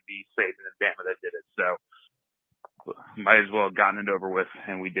was going to be Saban and Bama that did it. So might as well have gotten it over with,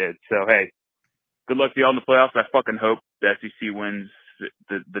 and we did. So hey, good luck to y'all in the playoffs. I fucking hope the SEC wins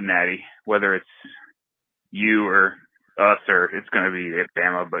the Natty, whether it's you or us or it's going to be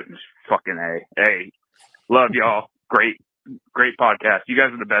Bama, but just fucking A. Hey, love y'all. Great podcast. You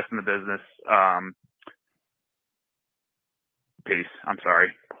guys are the best in the business. Peace. I'm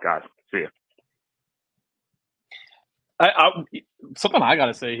sorry, guys. See ya. Something I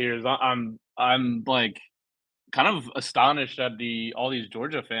gotta say here is I'm like kind of astonished at all these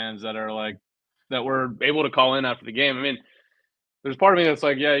Georgia fans that are like that were able to call in after the game. I mean, there's part of me that's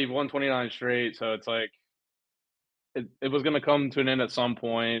like, yeah, you've won 29 straight, so it's like it was going to come to an end at some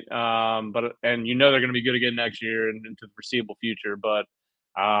point. But they're going to be good again next year and into the foreseeable future. But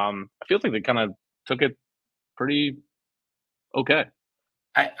I feel like they kind of took it pretty okay.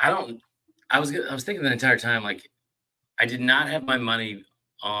 I was thinking the entire time, like, I did not have my money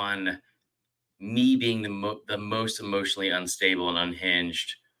on me being the most emotionally unstable and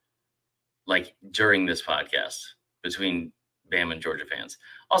unhinged, like, during this podcast between Bama and Georgia fans.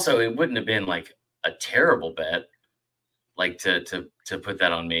 Also, it wouldn't have been like a terrible bet, like to put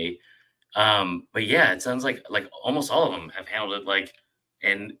that on me. But yeah, it sounds like almost all of them have handled it like,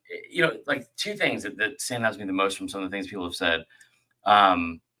 and like two things that stand out to me the most from some of the things people have said.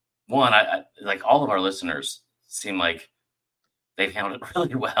 One, I like all of our listeners seem like they've handled it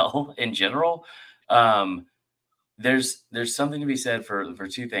really well in general. There's something to be said for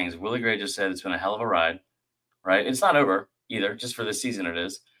two things. Willie Gray just said it's been a hell of a ride, right? It's not over either, just for this season it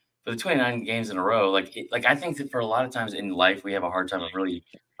is. For the 29 games in a row, like I think that for a lot of times in life we have a hard time of really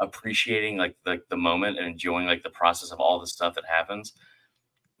appreciating like the moment and enjoying like the process of all the stuff that happens.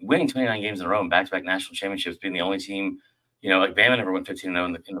 Winning 29 games in a row and back-to-back national championships, being the only team, like Bama never went 15-0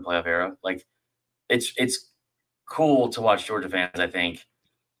 in the playoff era. Like it's cool to watch Georgia fans, I think,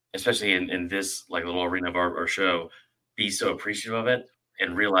 especially in this like little arena of our show, be so appreciative of it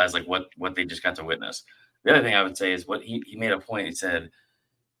and realize like what they just got to witness. The other thing I would say is what he made a point. He said,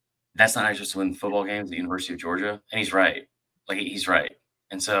 that's not just to win football games at the University of Georgia. And he's right. Like he's right.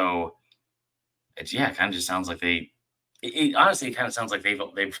 And so it kind of just sounds like honestly, it kind of sounds like they've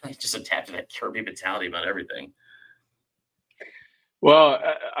just adapted that Kirby mentality about everything. Well,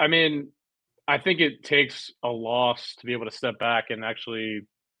 I mean, I think it takes a loss to be able to step back and actually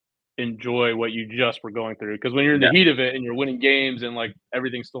enjoy what you just were going through. Because when you're in the heat of it and you're winning games and like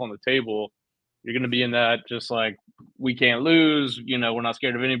everything's still on the table, you're going to be in that just like, we can't lose, we're not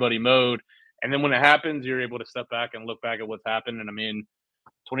scared of anybody mode. And then when it happens, you're able to step back and look back at what's happened. And I mean,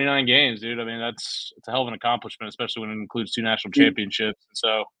 29 games, dude. I mean, it's a hell of an accomplishment, especially when it includes 2 national championships. And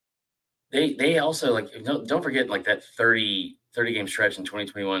so they also like, don't forget like that 30 game stretch in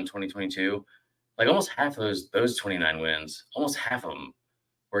 2021, 2022, like almost half of those 29 wins, almost half of them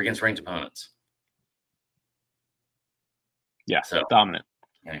were against ranked opponents. Yeah. So dominant.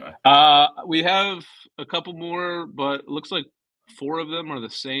 Anyway, we have a couple more, but it looks like 4 of them are the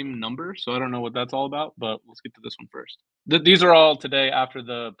same number. So I don't know what that's all about, but let's get to this one first. These are all today after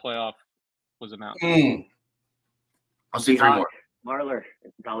the playoff was announced. I'll see 3 more. Marler,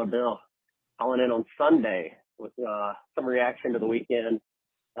 dollar bill, calling in on Sunday with some reaction to the weekend.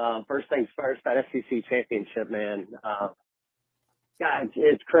 First things first, that SEC championship, man. God,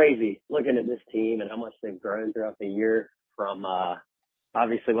 it's crazy looking at this team and how much they've grown throughout the year from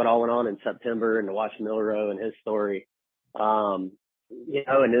obviously what all went on in September and to watch Milroe and his story.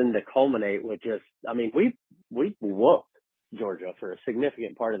 and then to culminate with just, I mean, we whooped Georgia for a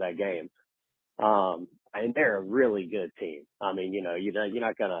significant part of that game. And they're a really good team. I mean, you're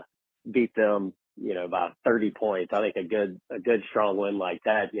not gonna beat them, by 30 points. I think a good strong win like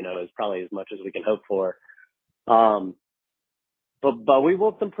that, is probably as much as we can hope for. But we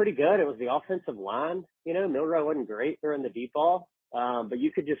whooped them pretty good. It was the offensive line. Milroe wasn't great throwing the deep ball, but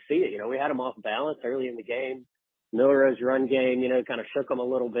you could just see it. We had them off balance early in the game. Milroe's run game, kind of shook them a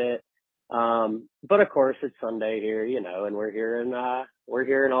little bit. But of course, it's Sunday here, and we're hearing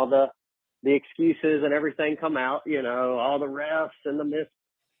all the excuses and everything come out. All the refs and the missed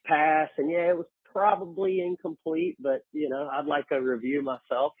pass, and it was probably incomplete, but I'd like a review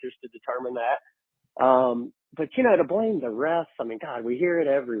myself just to determine that. But to blame the refs, I mean, God, we hear it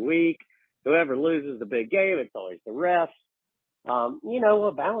every week. Whoever loses the big game, it's always the refs.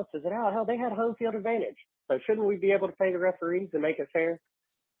 What balances it out? Hell, they had home field advantage, so shouldn't we be able to pay the referees and make it fair?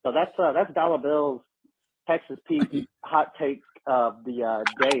 So that's Dollar Bill's Texas Pete hot take of the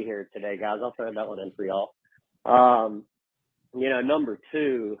day here today, guys. I'll throw that one in for y'all. Number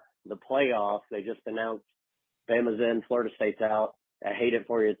 2, the playoffs. They just announced Bama's in, Florida State's out. I hate it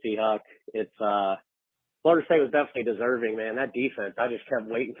for you, T-Huck. It's Florida State was definitely deserving, man. That defense, I just kept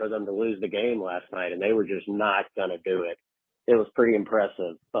waiting for them to lose the game last night, and they were just not going to do it. It was pretty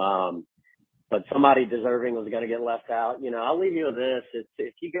impressive. But somebody deserving was going to get left out. I'll leave you with this.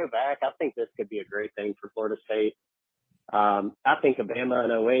 If you go back, I think this could be a great thing for Florida State. I think of Bama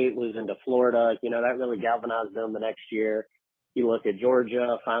in 08 losing to Florida, that really galvanized them the next year. You look at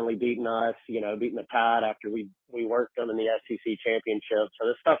Georgia finally beating us, beating the Tide after we worked them in the SEC championship. So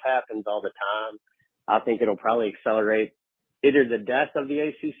this stuff happens all the time. I think it'll probably accelerate either the death of the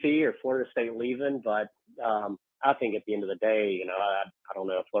ACC or Florida State leaving. But I think at the end of the day, I don't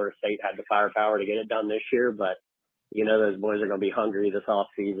know if Florida State had the firepower to get it done this year, but those boys are going to be hungry this off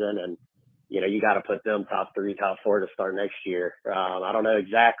season, and you got to put them top 3, top 4 to start next year. I don't know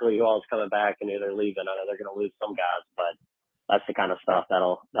exactly who all's coming back and who they're leaving. I know they're going to lose some guys, but that's the kind of stuff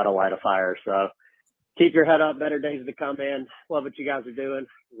that'll light a fire. So keep your head up. Better days to come, man. Love what you guys are doing.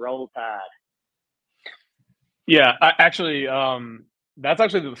 Roll Tide. Yeah, that's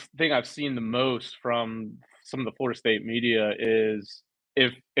actually the thing I've seen the most from some of the Florida State media is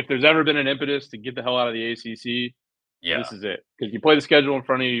if there's ever been an impetus to get the hell out of the ACC, this is it. Because you play the schedule in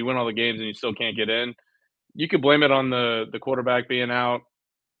front of you, you win all the games, and you still can't get in. You could blame it on the quarterback being out,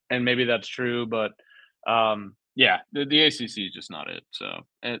 and maybe that's true, but the ACC is just not it. So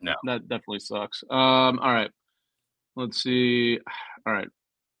that definitely sucks. All right, let's see. All right,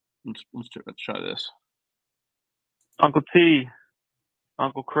 let's try this. Uncle T,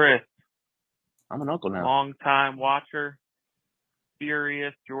 Uncle Chris. I'm an uncle now. Long-time watcher,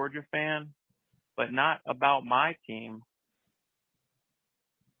 furious Georgia fan, but not about my team,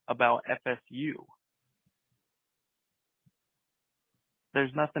 about FSU.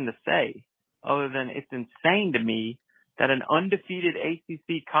 There's nothing to say other than it's insane to me that an undefeated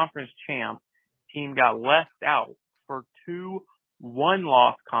ACC conference champ team got left out for 2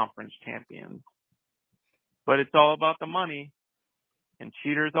 one-loss conference champions. But it's all about the money, and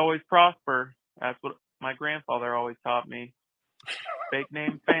cheaters always prosper. That's what my grandfather always taught me. Fake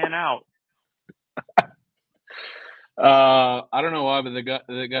name fan out. I don't know why, but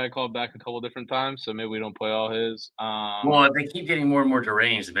the guy called back a couple different times, so maybe we don't play all his. Well, if they keep getting more and more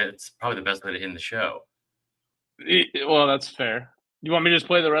deranged, it's probably the best way to end the show. Well, that's fair. You want me to just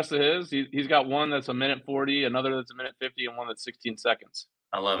play the rest of his? He's got one that's a minute 40, another that's a minute 50, and one that's 16 seconds.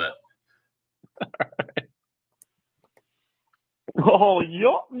 I love it. Oh,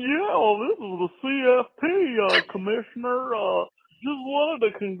 yeah, this is the CFP, Commissioner. Just wanted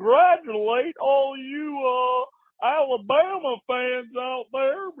to congratulate all you Alabama fans out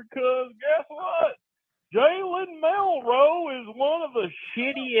there because guess what? Jalen Milroe is one of the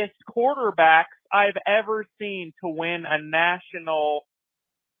shittiest quarterbacks I've ever seen to win a national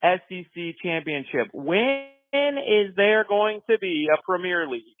SEC championship. When is there going to be a Premier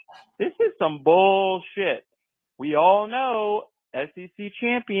League? This is some bullshit. We all know SEC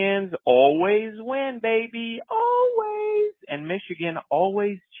champions always win, baby. Always. And Michigan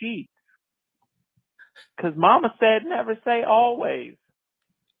always cheats. Because Mama said never say always.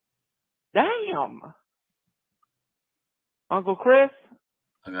 Damn. Uncle Chris,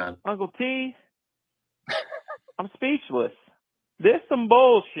 Uncle T, I'm speechless. This some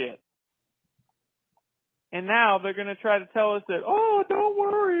bullshit. And now they're going to try to tell us that, oh, don't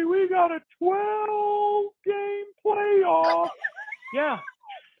worry, we got a 12-game playoff. Yeah,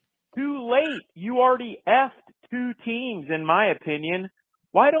 too late. You already effed 2 teams, in my opinion.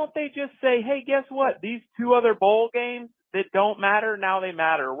 Why don't they just say, hey, guess what? These 2 other bowl games, that don't matter, now they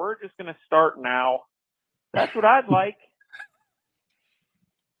matter. We're just going to start now. That's what I'd like.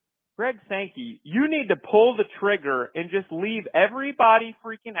 Greg Sankey, you need to pull the trigger and just leave everybody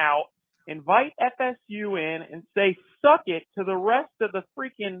freaking out. Invite FSU in and say, suck it to the rest of the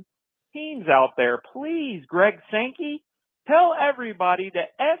freaking teams out there. Please, Greg Sankey, tell everybody to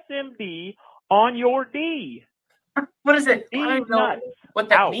SMD on your D. What is it? D I don't know nuts. what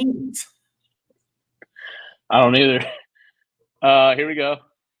that Out. means. I don't either. Here we go.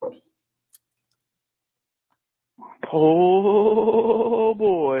 Oh,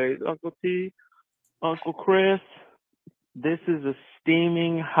 boy. Uncle T, Uncle Chris, this is a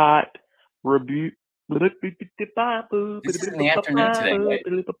steaming hot rebuke. This is in the afternoon today, right?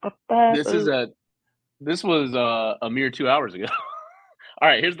 This was a mere 2 hours ago. All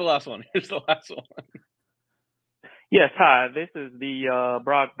right, here's the last one. Yes, hi. This is the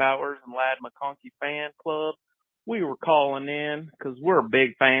Brock Bowers and Lad McConkey fan club. We were calling in because we're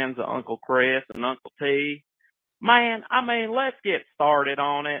big fans of Uncle Chris and Uncle T. Man, I mean, let's get started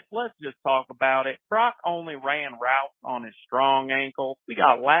on it. Let's just talk about it. Brock only ran routes on his strong ankle. We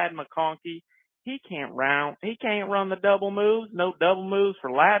got Lad McConkey. He can't run the double moves. No double moves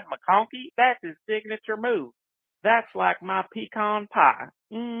for Lad McConkey. That's his signature move. That's like my pecan pie.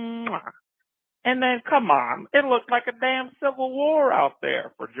 Mwah. And then, come on, it looked like a damn civil war out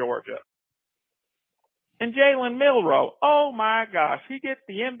there for Georgia. And Jalen Milroe, oh my gosh, he gets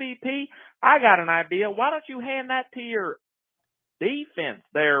the MVP. I got an idea. Why don't you hand that to your defense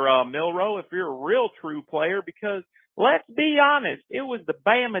there, Milroe, if you're a real true player? Because let's be honest, it was the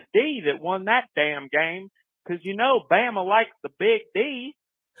Bama D that won that damn game. Because, you know, Bama likes the big D.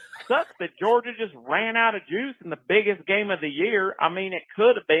 Sucks that Georgia just ran out of juice in the biggest game of the year. I mean, it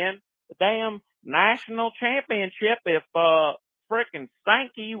could have been the damn national championship if frickin'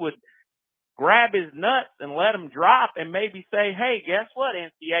 Sankey would grab his nuts and let him drop and maybe say, hey, guess what,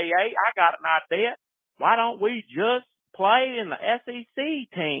 NCAA? I got an idea. Why don't we just play in the SEC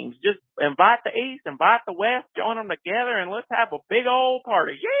teams? Just invite the East, invite the West, join them together, and let's have a big old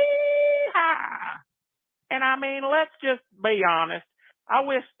party. Yee-haw! And, I mean, let's just be honest. I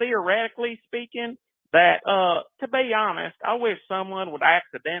wish, theoretically speaking, that, to be honest, I wish someone would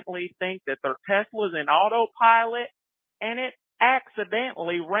accidentally think that their Tesla's in autopilot and it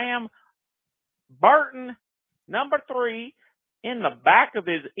accidentally rammed Burton, number 3, in the back of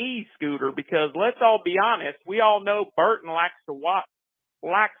his e-scooter, because let's all be honest, we all know Burton likes to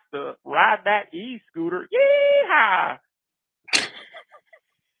ride that e-scooter. Yeehaw!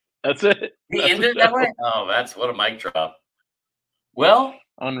 That's it. He ended it that way? Oh, that's what a mic drop. Well,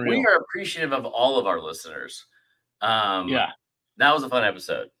 Unreal. We are appreciative of all of our listeners. Yeah. That was a fun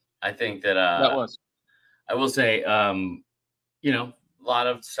episode. I think that was. I will say, you know, a lot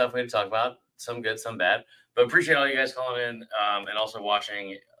of stuff we had to talk about. Some good, some bad. But appreciate all you guys calling in and also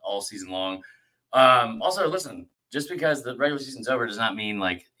watching all season long. Also, listen, just because the regular season's over does not mean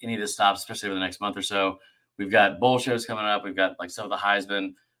like any of this stops, especially over the next month or so. We've got bowl shows coming up. We've got like some of the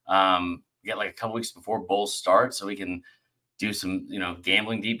Heisman. We got like a couple weeks before bowls start, so we can do some, you know,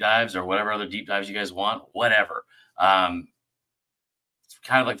 gambling deep dives or whatever other deep dives you guys want, whatever. It's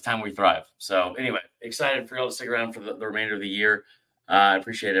kind of like the time we thrive. So anyway, excited for y'all to stick around for the remainder of the year. I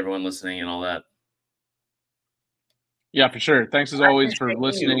appreciate everyone listening and all that. Yeah, for sure. Thanks as always for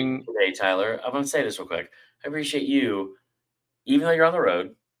listening today, Tyler. I'm going to say this real quick. I appreciate you, even though you're on the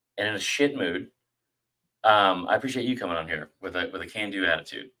road and in a shit mood. I appreciate you coming on here with a can-do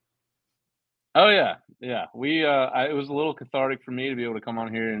attitude. Oh yeah. It was a little cathartic for me to be able to come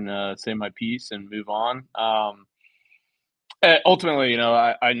on here and say my piece and move on. Ultimately, you know,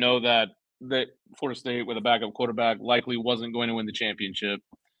 I know that Florida State with a backup quarterback likely wasn't going to win the championship.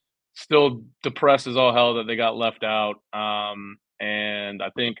 Still depressed as all hell that they got left out. And I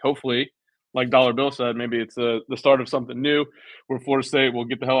think hopefully, like Dollar Bill said, maybe it's the start of something new where Florida State will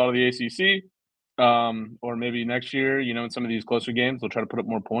get the hell out of the ACC. Or maybe next year, you know, in some of these closer games, they'll try to put up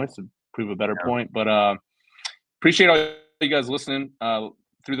more points to prove a better point. But appreciate all you guys listening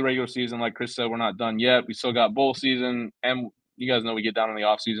through the regular season. Like Chris said, we're not done yet. We still got bowl season, and you guys know we get down in the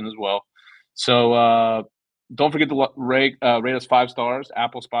off season as well. So don't forget to rate us 5 stars,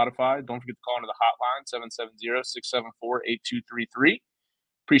 Apple, Spotify. Don't forget to call into the hotline, 770-674-8233.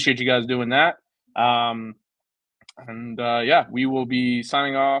 Appreciate you guys doing that. Yeah, we will be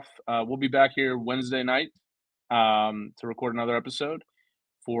signing off. We'll be back here Wednesday night to record another episode.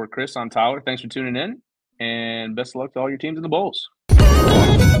 For Chris, I'm Tyler. Thanks for tuning in, and best of luck to all your teams in the bowls.